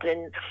world,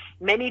 and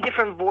many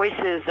different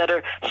voices that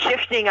are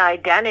shifting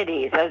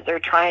identities as they're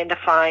trying to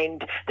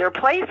find their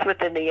place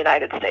within the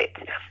United States.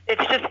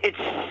 It's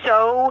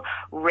so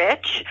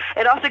rich.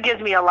 It also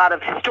gives me a lot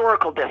of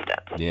historical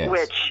distance,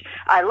 which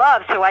I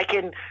love, so I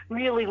can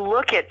really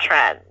look at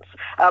trends.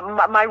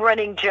 My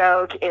running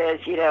joke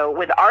is,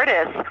 with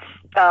artists,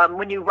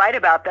 when you write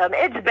about them,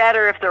 it's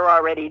better if they're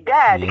already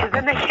dead, because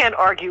then they can't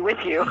argue with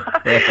you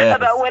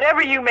about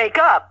whatever you make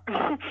up.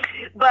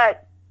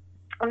 But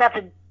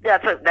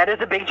that is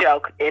a big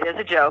joke. It is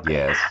a joke.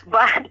 Yes.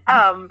 But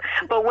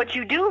what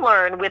you do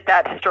learn with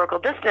that historical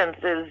distance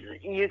is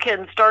you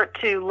can start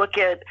to look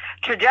at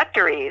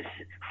trajectories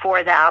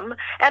for them,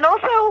 and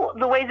also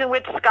the ways in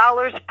which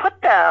scholars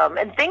put them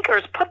and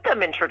thinkers put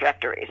them in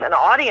trajectories and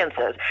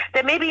audiences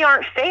that maybe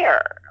aren't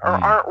fair or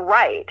aren't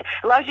right. It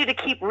allows you to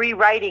keep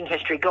rewriting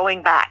history,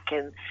 going back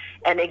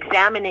and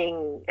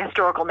examining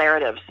historical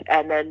narratives,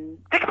 and then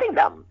fixing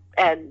them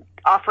and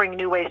offering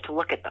new ways to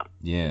look at them.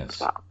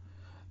 Yes.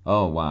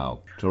 Oh,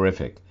 wow.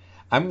 Terrific.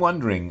 I'm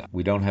wondering,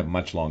 we don't have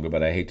much longer,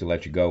 but I hate to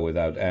let you go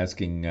without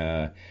asking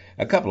a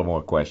couple of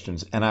more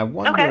questions. And I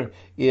wonder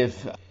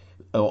if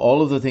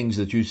all of the things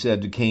that you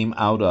said came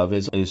out of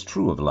is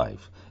true of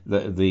life.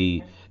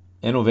 The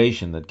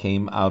innovation that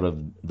came out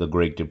of the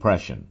Great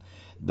Depression,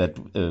 that,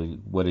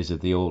 what is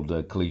it, the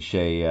old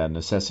cliche,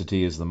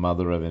 necessity is the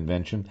mother of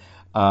invention.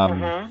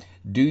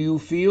 Do you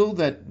feel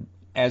that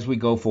as we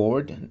go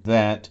forward,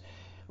 that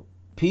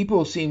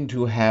people seem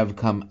to have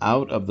come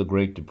out of the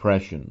Great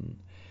Depression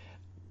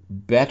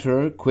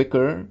better,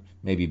 quicker,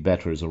 maybe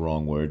better is a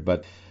wrong word,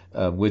 but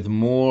with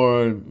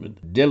more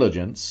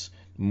diligence,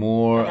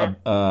 more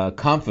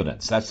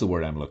confidence, that's the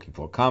word I'm looking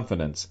for,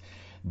 confidence,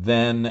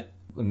 than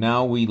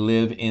now we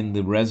live in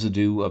the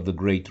residue of the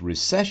Great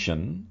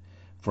Recession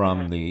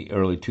from the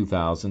early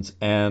 2000s,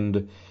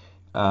 and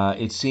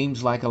it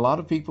seems like a lot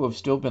of people have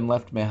still been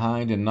left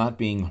behind and not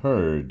being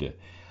heard.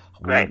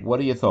 Right. What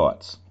are your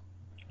thoughts?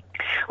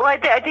 Well,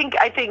 I think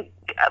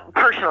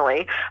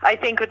personally, I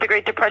think with the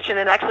Great Depression,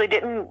 it actually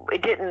didn't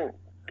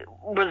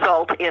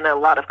result in a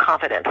lot of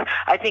confidence.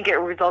 I think it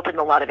resulted in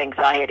a lot of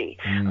anxiety,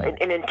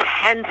 an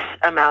intense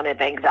amount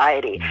of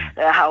anxiety,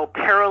 how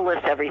perilous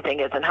everything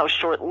is and how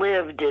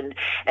short-lived,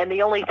 and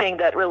the only thing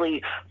that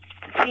really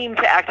seemed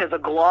to act as a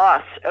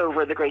gloss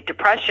over the Great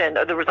Depression,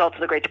 or the results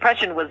of the Great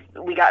Depression, was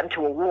we got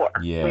into a war.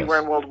 Yes. We were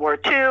in World War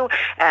II,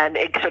 and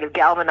it sort of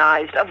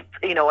galvanized, a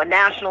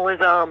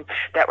nationalism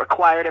that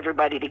required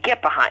everybody to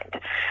get behind.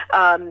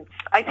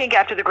 I think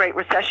after the Great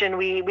Recession,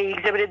 we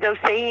exhibited those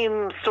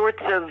same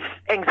sorts of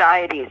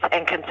anxieties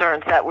and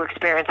concerns that were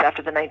experienced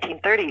after the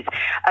 1930s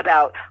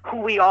about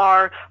who we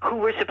are, who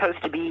we're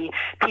supposed to be.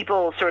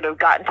 People sort of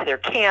got into their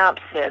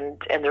camps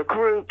and their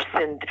groups,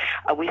 and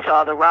we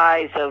saw the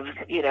rise of,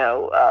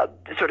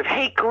 sort of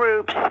hate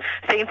groups.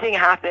 Same thing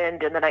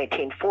happened in the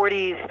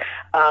 1940s,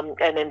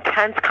 an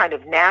intense kind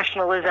of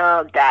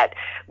nationalism that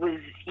was,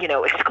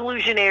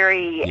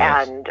 exclusionary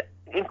and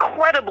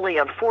incredibly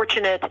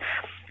unfortunate,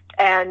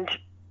 and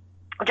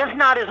just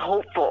not as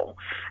hopeful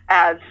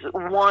as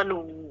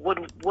one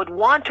would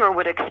want or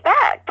would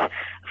expect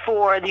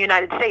for the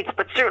United States,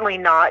 but certainly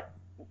not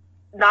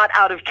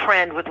out of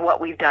trend with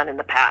what we've done in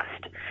the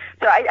past.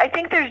 So I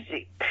think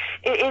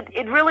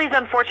it really is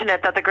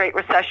unfortunate that the Great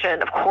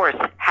Recession, of course,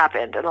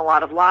 happened, and a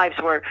lot of lives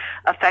were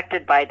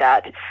affected by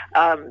that.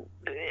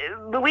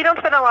 But we don't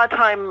spend a lot of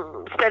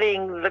time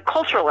studying the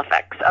cultural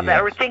effects of it,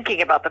 or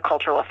thinking about the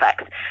cultural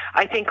effects.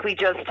 I think we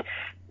just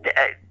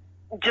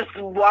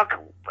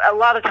walk, a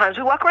lot of times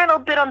we walk around a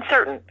bit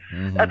uncertain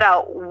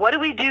about what do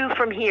we do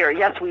from here.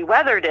 Yes, we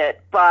weathered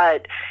it,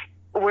 but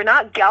we're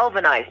not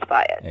galvanized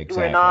by it.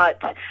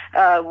 Exactly.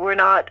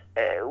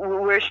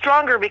 We're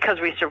stronger because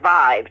we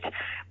survived,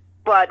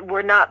 but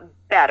we're not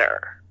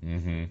better.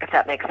 If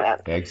that makes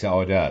sense. Oh,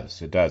 it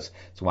does. It does.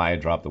 That's why I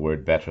dropped the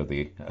word better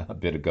a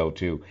bit ago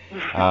too.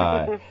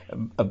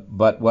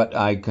 But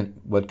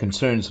what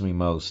concerns me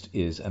most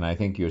is, and I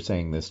think you're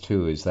saying this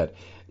too, is that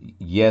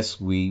yes,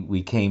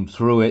 we came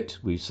through it,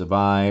 we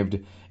survived,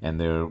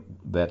 and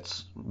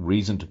that's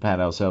reason to pat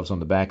ourselves on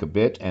the back a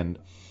bit and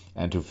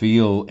to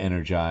feel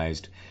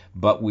energized.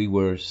 But we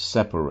were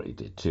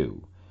separated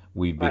too.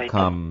 We've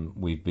become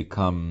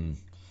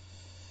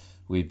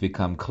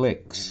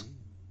cliques.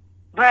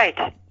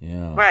 Right.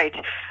 Yeah. Right.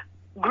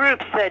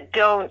 Groups that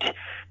don't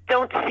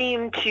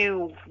seem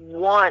to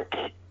want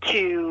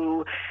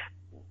to.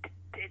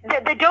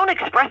 They don't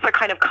express their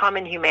kind of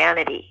common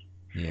humanity.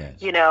 Yes.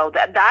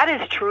 That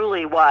is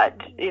truly what,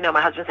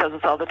 my husband says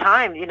this all the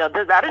time,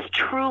 that is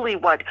truly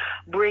what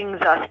brings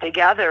us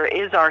together,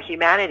 is our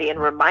humanity, and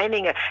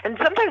and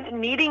sometimes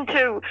needing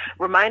to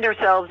remind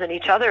ourselves and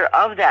each other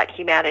of that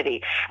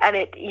humanity.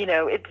 And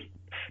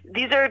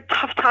these are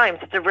tough times.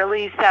 It's a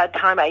really sad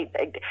time. I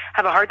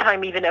have a hard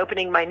time even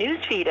opening my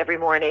news feed every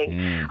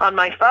morning on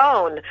my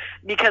phone,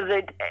 because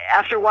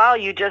after a while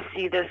you just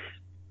see this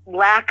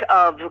lack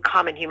of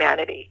common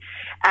humanity.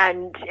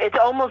 And it's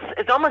almost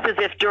as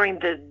if during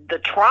the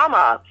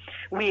trauma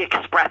we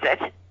express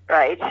it,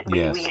 right?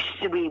 Yes.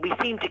 We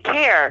seem to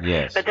care.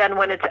 Yes. But then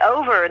when it's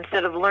over,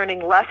 instead of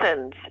learning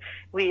lessons,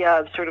 we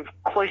sort of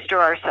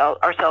cloister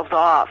ourselves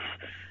off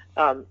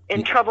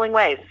in troubling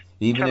ways.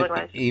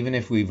 Even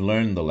if we've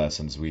learned the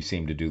lessons, we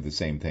seem to do the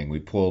same thing. We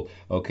pull,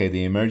 okay,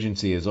 the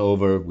emergency is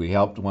over. We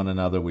helped one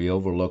another. We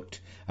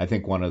overlooked, I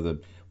think, one of the,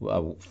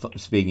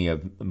 speaking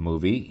of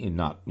movie,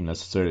 not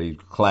necessarily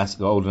classic,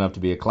 old enough to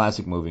be a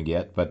classic movie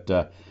yet, but,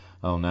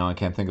 now I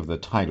can't think of the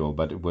title,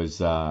 but it was...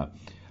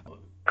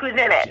 Who's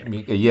in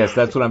it? Yes,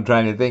 that's what I'm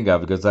trying to think of,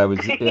 because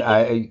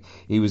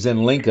he was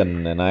in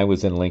Lincoln, and I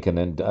was in Lincoln,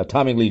 and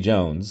Tommy Lee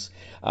Jones,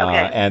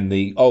 and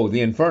the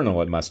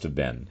Inferno it must have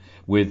been,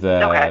 with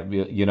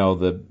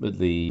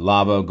the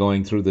lava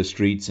going through the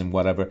streets and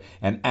whatever.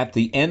 And at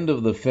the end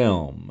of the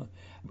film,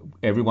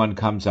 everyone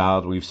comes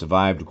out. We've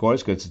survived, of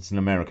course, because it's an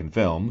American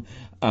film.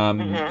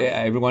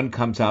 Everyone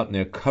comes out and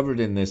they're covered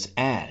in this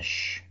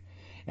ash,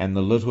 and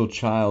the little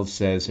child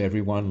says,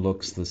 "Everyone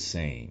looks the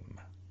same."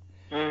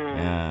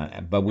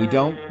 But we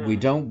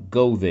don't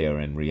go there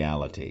in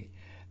reality.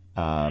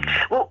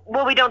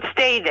 Well, we don't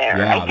stay there.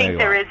 Yeah, I think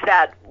there is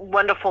that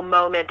wonderful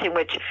moment in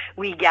which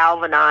we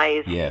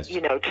galvanize,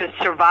 to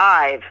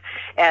survive.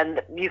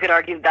 And you could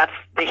argue that's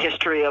the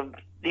history of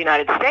the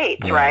United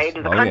States, right?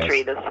 As a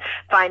country, this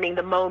finding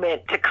the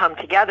moment to come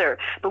together.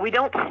 But we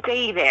don't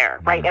stay there,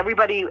 right?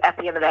 Everybody at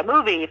the end of that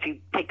movie, if you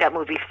take that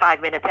movie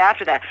 5 minutes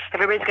after that,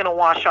 everybody's going to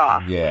wash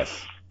off.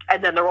 Yes.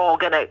 And then they're all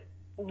going to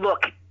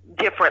look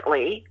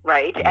differently,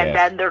 right? Yes. And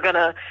then they're going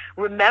to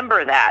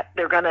remember that.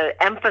 They're going to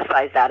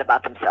emphasize that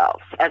about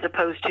themselves, as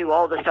opposed to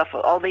all the stuff,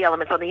 all the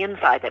elements on the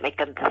inside that make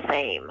them the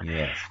same.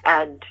 Yes.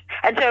 And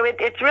so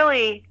it's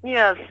really,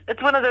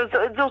 it's one of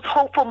those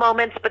hopeful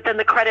moments, but then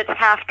the credits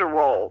have to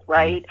roll,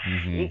 right?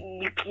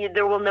 Mm-hmm.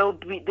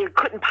 There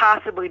couldn't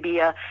possibly be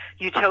a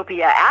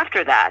utopia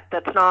after that.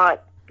 It's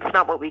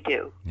not what we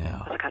do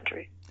as a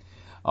country.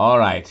 All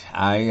right.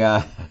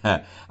 I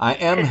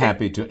am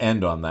happy to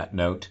end on that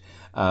note.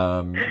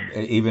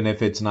 Even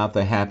if it's not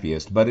the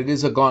happiest, but it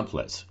is a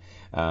gauntlet.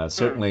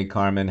 Certainly,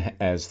 Carmen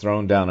has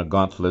thrown down a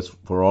gauntlet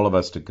for all of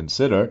us to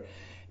consider,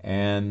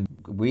 and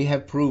we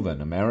have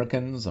proven,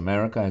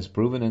 America has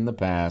proven in the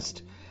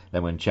past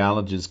that when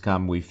challenges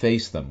come, we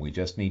face them. We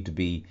just need to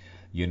be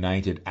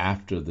united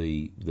after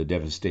the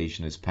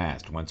devastation is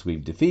past. Once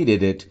we've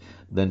defeated it,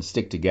 then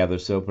stick together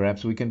so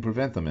perhaps we can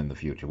prevent them in the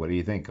future. What do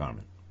you think,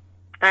 Carmen?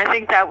 I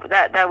think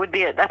that would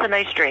be it. That's a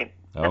nice dream.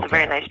 That's a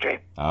very nice dream.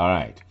 All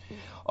right.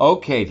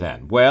 Okay,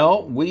 then.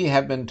 Well, we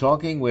have been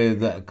talking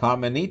with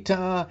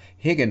Carmenita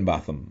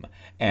Higginbotham,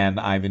 and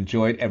I've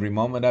enjoyed every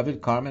moment of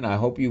it. Carmen, I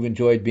hope you've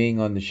enjoyed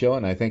being on the show,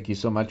 and I thank you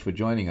so much for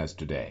joining us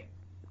today.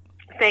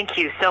 Thank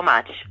you so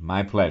much.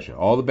 My pleasure.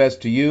 All the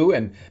best to you,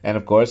 and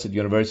of course, at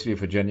University of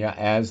Virginia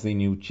as the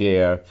new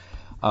chair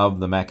of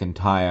the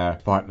McIntyre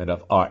Department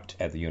of Art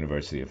at the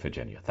University of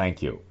Virginia.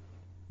 Thank you.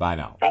 Bye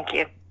now. Thank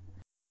you.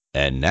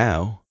 And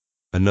now,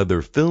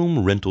 another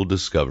film rental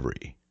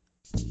discovery.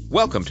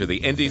 Welcome to the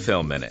Indie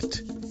Film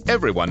Minute.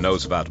 Everyone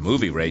knows about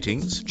movie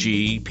ratings,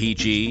 G,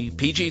 PG,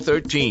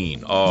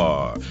 PG-13,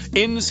 or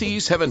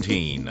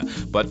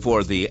NC-17. But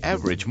for the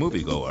average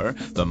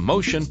moviegoer, the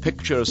Motion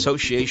Picture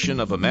Association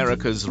of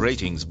America's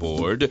Ratings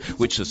Board,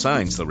 which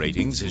assigns the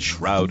ratings, is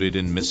shrouded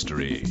in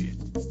mystery.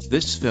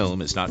 This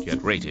film is not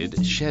yet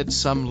rated sheds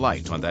some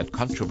light on that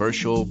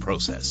controversial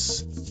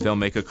process.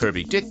 Filmmaker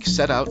Kirby Dick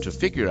set out to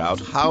figure out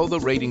how the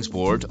ratings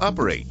board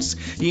operates.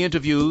 He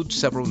interviewed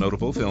several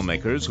notable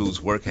filmmakers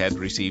whose work had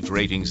received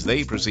ratings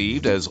they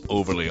perceived as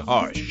overly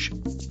harsh.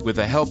 With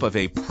the help of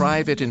a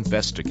private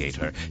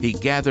investigator, he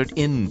gathered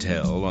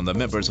intel on the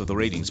members of the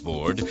ratings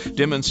board,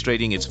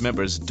 demonstrating its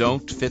members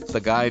don't fit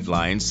the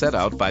guidelines set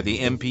out by the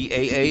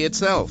MPAA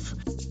itself.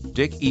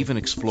 Dick even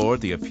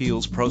explored the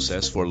appeals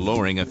process for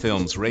lowering a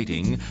film's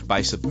rating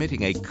by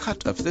submitting a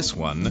cut of this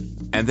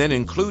one and then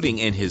including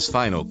in his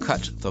final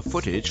cut the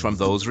footage from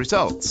those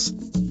results.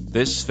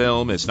 This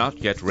film is not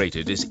yet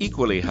rated is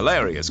equally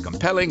hilarious,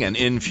 compelling, and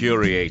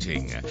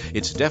infuriating.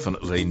 It's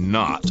definitely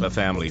not a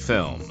family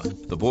film.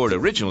 The board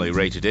originally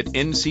rated it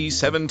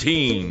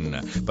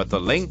NC-17, but the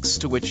lengths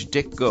to which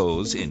Dick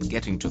goes in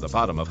getting to the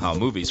bottom of how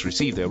movies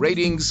receive their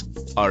ratings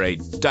are a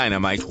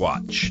dynamite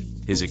watch.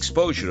 His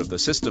exposure of the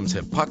system's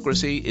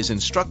hypocrisy is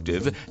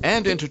instructive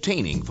and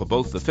entertaining for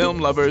both the film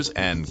lovers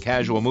and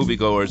casual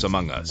moviegoers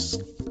among us.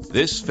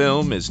 This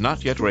film is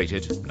not yet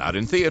rated, not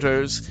in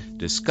theaters,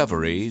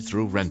 discovery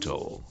through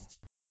rental.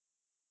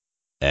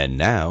 And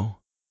now,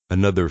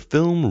 another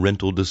film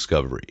rental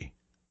discovery.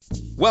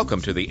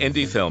 Welcome to the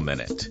Indie Film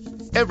Minute.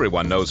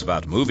 Everyone knows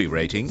about movie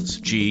ratings,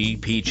 G,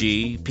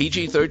 PG,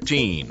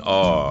 PG-13,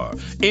 or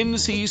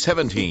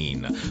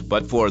NC-17.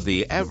 But for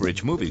the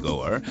average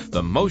moviegoer,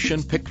 the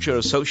Motion Picture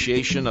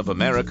Association of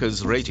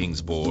America's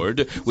Ratings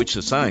Board, which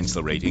assigns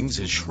the ratings,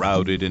 is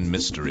shrouded in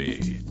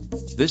mystery.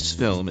 This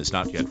film is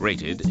not yet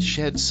rated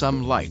sheds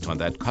some light on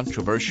that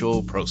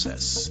controversial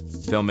process.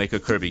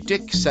 Filmmaker Kirby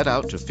Dick set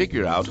out to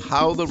figure out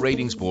how the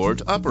ratings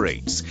board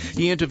operates.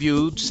 He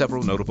interviewed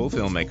several notable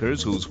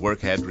filmmakers whose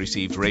work had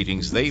received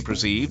ratings they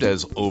perceived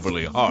as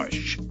overly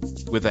harsh.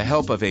 With the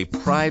help of a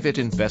private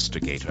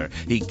investigator,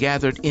 he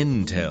gathered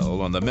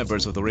intel on the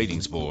members of the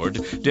ratings board,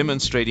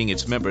 demonstrating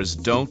its members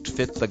don't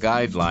fit the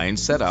guidelines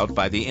set out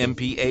by the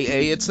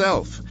MPAA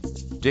itself.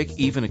 Dick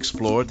even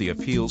explored the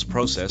appeals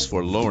process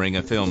for lowering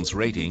a film's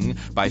rating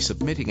by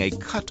submitting a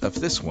cut of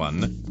this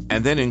one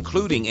and then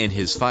including in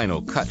his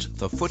final cut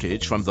the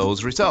footage from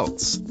those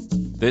results.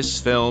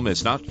 This film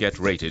is not yet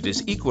rated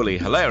is equally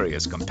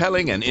hilarious,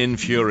 compelling, and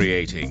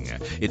infuriating.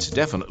 It's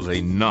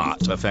definitely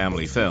not a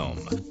family film.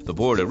 The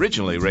board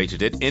originally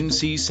rated it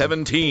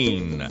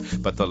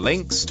NC-17, but the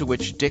lengths to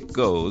which Dick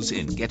goes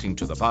in getting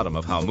to the bottom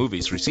of how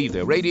movies receive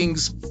their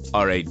ratings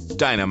are a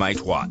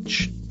dynamite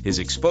watch. His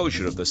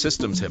exposure of the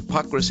system's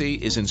hypocrisy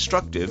is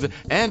instructive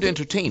and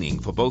entertaining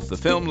for both the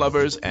film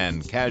lovers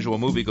and casual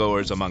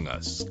moviegoers among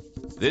us.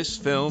 This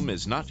film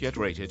is not yet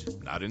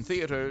rated, not in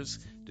theaters,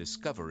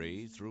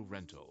 discovery through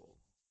rental.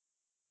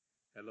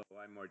 Hello,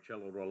 I'm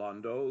Marcello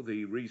Rollando,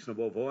 the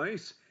Reasonable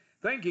Voice,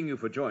 thanking you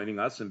for joining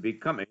us and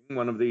becoming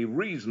one of the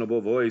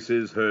reasonable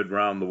voices heard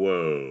round the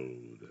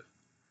world.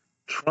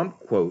 Trump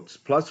quotes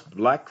plus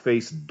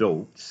black-faced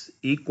dolts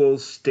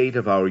equals state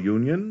of our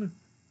union?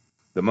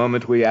 The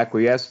moment we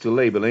acquiesce to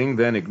labeling,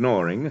 then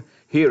ignoring,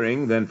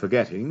 hearing, then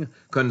forgetting,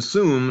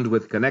 consumed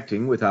with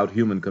connecting without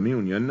human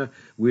communion,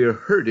 we're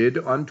herded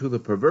onto the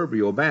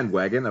proverbial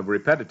bandwagon of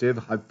repetitive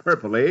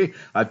hyperbole,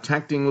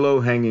 attacking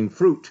low-hanging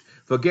fruit,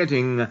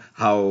 forgetting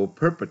how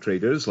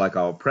perpetrators like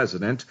our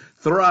president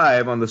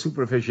thrive on the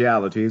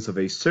superficialities of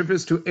a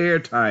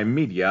surface-to-airtime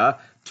media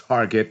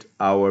target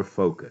our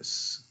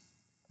focus.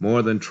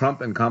 More than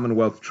Trump and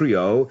Commonwealth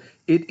trio,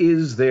 it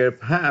is their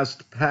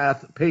past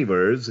path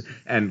pavers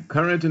and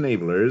current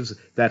enablers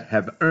that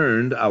have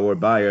earned our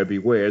buyer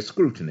beware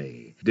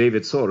scrutiny.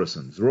 David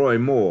Sorenson's, Roy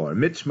Moore,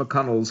 Mitch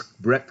McConnell's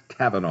Brett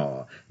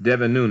Kavanaugh,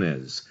 Devin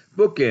Nunes,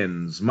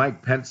 Bookends,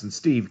 Mike Pence and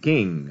Steve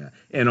King,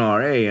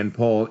 NRA and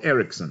Paul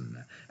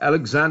Erickson,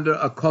 Alexander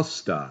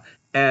Acosta,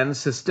 and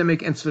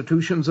systemic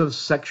institutions of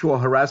sexual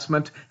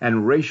harassment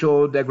and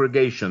racial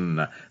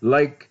degradation,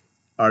 like,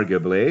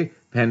 arguably,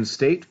 Penn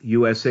State,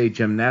 USA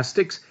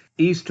Gymnastics,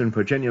 Eastern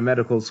Virginia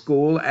Medical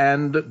School,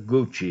 and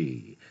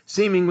Gucci,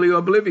 seemingly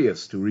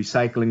oblivious to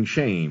recycling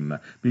shame,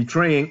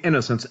 betraying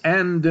innocence,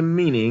 and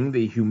demeaning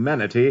the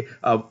humanity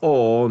of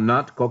all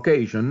not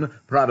Caucasian,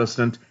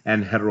 Protestant,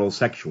 and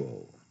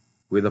heterosexual.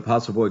 With the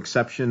possible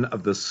exception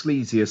of the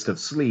sleaziest of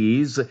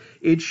sleaze,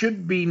 it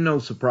should be no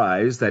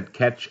surprise that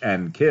catch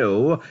and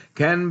kill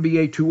can be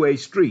a two-way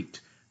street,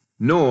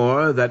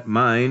 nor that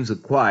minds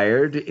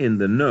acquired in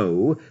the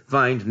know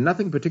find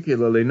nothing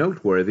particularly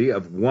noteworthy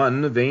of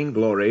one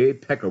vainglory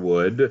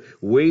Peckerwood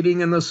wading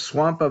in the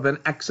swamp of an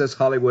Access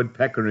Hollywood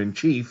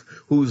pecker-in-chief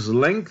whose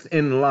length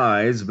in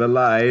lies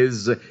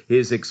belies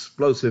his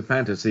explosive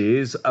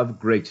fantasies of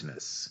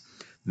greatness.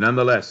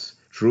 Nonetheless,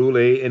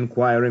 truly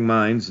inquiring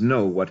minds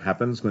know what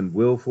happens when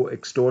willful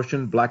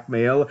extortion,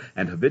 blackmail,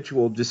 and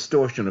habitual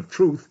distortion of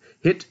truth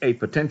hit a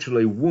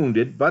potentially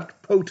wounded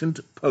but potent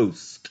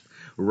post,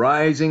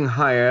 rising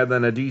higher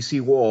than a DC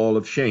wall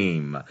of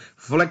shame,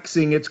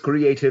 flexing its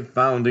creative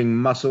founding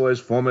muscle as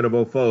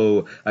formidable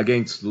foe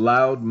against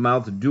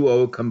loud-mouthed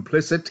duo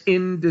complicit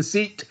in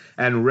deceit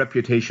and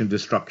reputation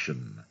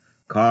destruction.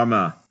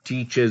 Karma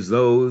teaches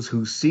those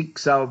who seek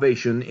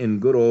salvation in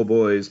good old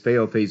boys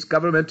pale-faced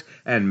government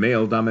and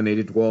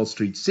male-dominated Wall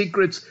Street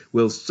secrets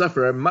will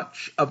suffer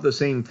much of the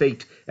same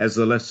fate as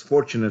the less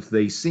fortunate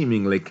they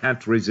seemingly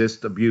can't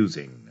resist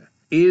abusing.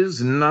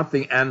 Is not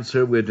the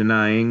answer we're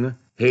denying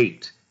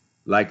hate,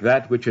 like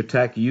that which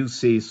attacked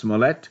UC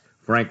Smollett,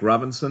 Frank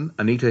Robinson,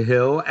 Anita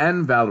Hill,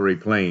 and Valerie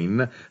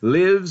Plame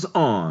lives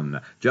on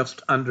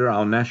just under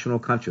our national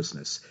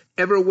consciousness,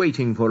 ever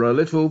waiting for a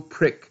little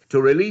prick to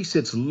release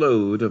its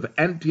load of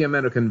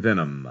anti-American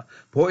venom,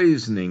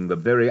 poisoning the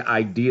very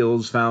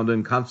ideals found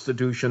in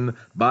Constitution,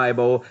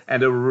 Bible,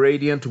 and a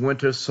radiant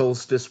winter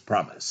solstice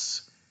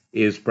promise.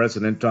 Is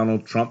President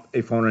Donald Trump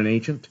a foreign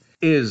agent?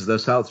 Is the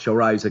South shall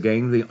rise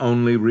again the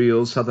only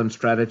real Southern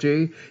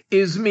strategy?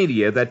 Is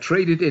media that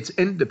traded its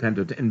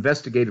independent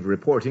investigative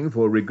reporting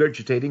for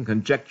regurgitating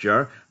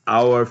conjecture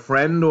our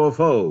friend or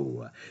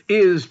foe?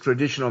 Is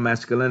traditional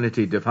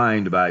masculinity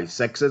defined by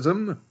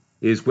sexism?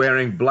 Is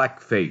wearing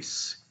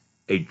blackface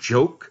a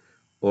joke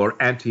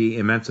or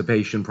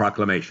anti-emancipation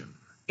proclamation?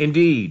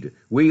 Indeed,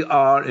 we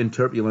are in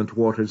turbulent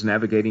waters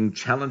navigating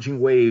challenging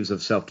waves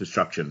of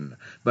self-destruction.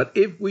 But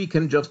if we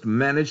can just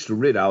manage to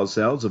rid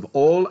ourselves of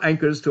all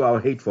anchors to our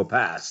hateful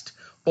past,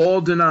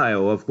 all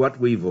denial of what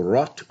we've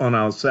wrought on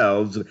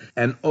ourselves,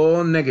 and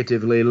all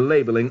negatively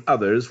labeling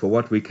others for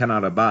what we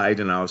cannot abide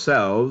in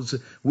ourselves,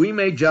 we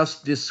may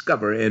just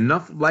discover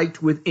enough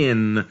light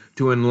within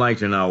to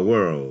enlighten our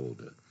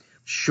world.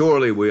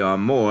 Surely we are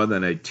more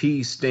than a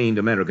tea-stained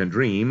American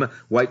dream,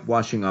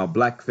 whitewashing our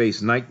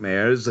blackface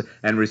nightmares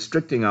and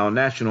restricting our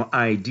national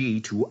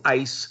ID to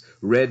ICE,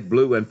 red,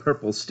 blue, and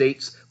purple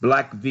states,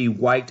 black v.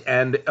 white,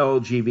 and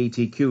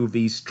LGBTQ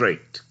v.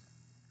 straight.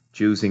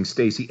 Choosing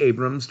Stacey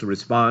Abrams to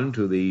respond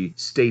to the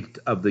State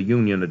of the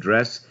Union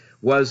address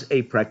was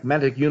a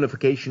pragmatic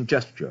unification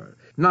gesture,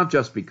 not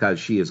just because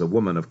she is a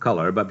woman of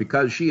color, but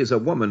because she is a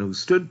woman who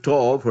stood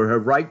tall for her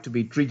right to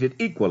be treated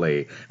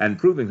equally, and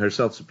proving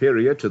herself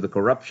superior to the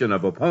corruption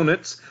of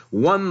opponents,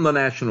 won the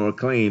national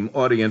acclaim,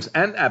 audience,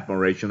 and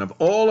admiration of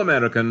all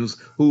Americans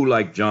who,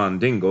 like John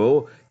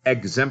Dingell,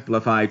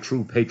 exemplify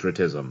true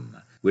patriotism,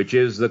 which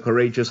is the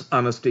courageous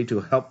honesty to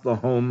help the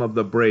home of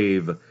the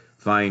brave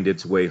find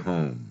its way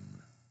home.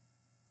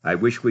 I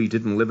wish we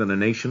didn't live in a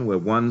nation where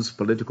one's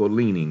political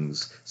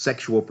leanings,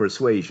 sexual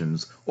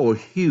persuasions, or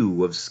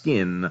hue of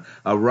skin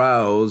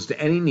aroused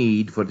any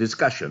need for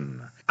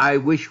discussion. I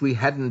wish we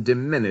hadn't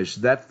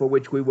diminished that for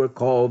which we were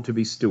called to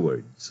be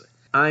stewards.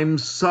 I'm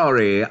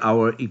sorry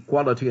our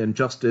equality and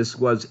justice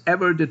was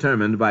ever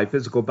determined by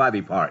physical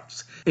body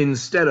parts,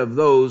 instead of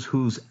those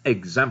whose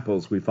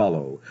examples we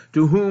follow,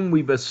 to whom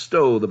we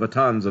bestow the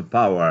batons of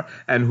power,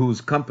 and whose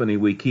company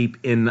we keep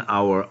in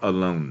our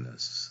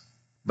aloneness.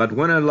 But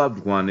when a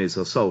loved one is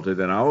assaulted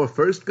and our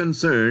first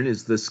concern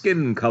is the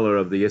skin color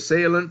of the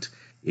assailant,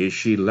 is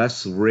she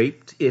less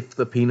raped if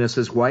the penis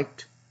is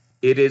white?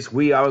 It is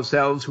we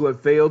ourselves who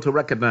have failed to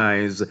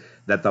recognize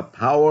that the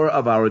power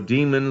of our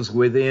demons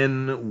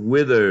within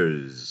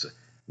withers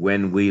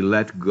when we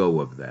let go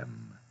of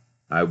them.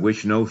 I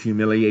wish no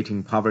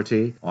humiliating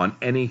poverty on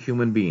any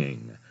human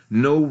being,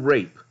 no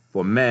rape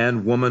for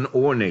man, woman,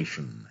 or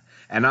nation.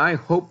 And I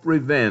hope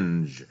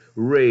revenge,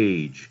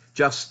 rage,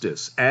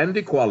 justice, and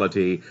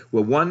equality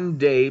will one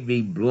day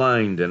be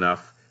blind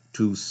enough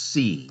to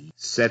see,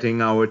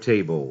 setting our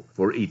table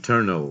for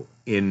eternal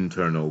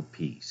internal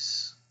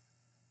peace.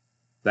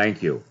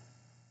 Thank you,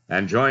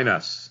 and join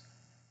us.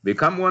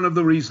 Become one of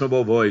the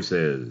reasonable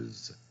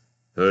voices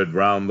heard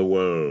round the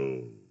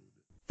world.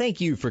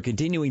 Thank you for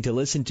continuing to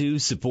listen to,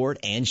 support,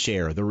 and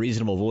share the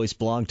Reasonable Voice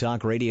Blog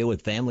Talk Radio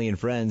with family and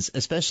friends,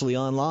 especially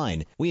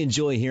online. We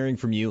enjoy hearing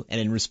from you, and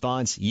in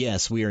response,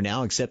 yes, we are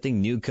now accepting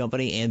new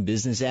company and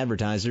business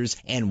advertisers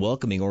and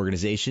welcoming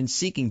organizations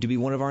seeking to be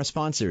one of our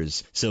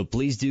sponsors. So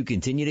please do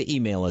continue to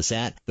email us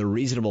at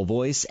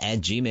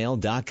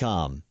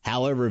thereasonablevoice@gmail.com.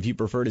 However, if you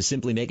prefer to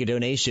simply make a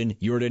donation,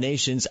 your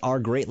donations are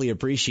greatly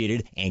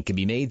appreciated and can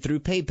be made through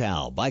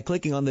PayPal by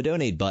clicking on the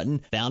donate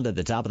button found at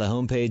the top of the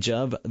homepage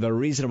of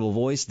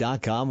thereasonablevoice.com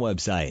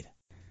website.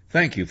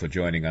 Thank you for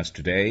joining us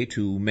today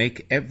to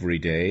make every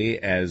day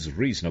as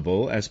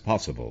reasonable as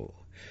possible.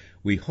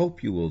 We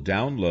hope you will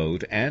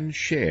download and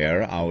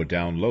share our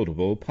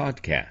downloadable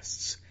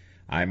podcasts.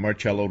 I'm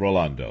Marcello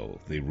Rollando,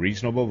 the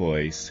Reasonable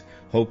Voice,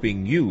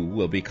 hoping you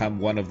will become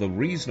one of the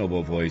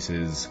reasonable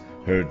voices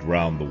heard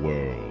round the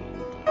world.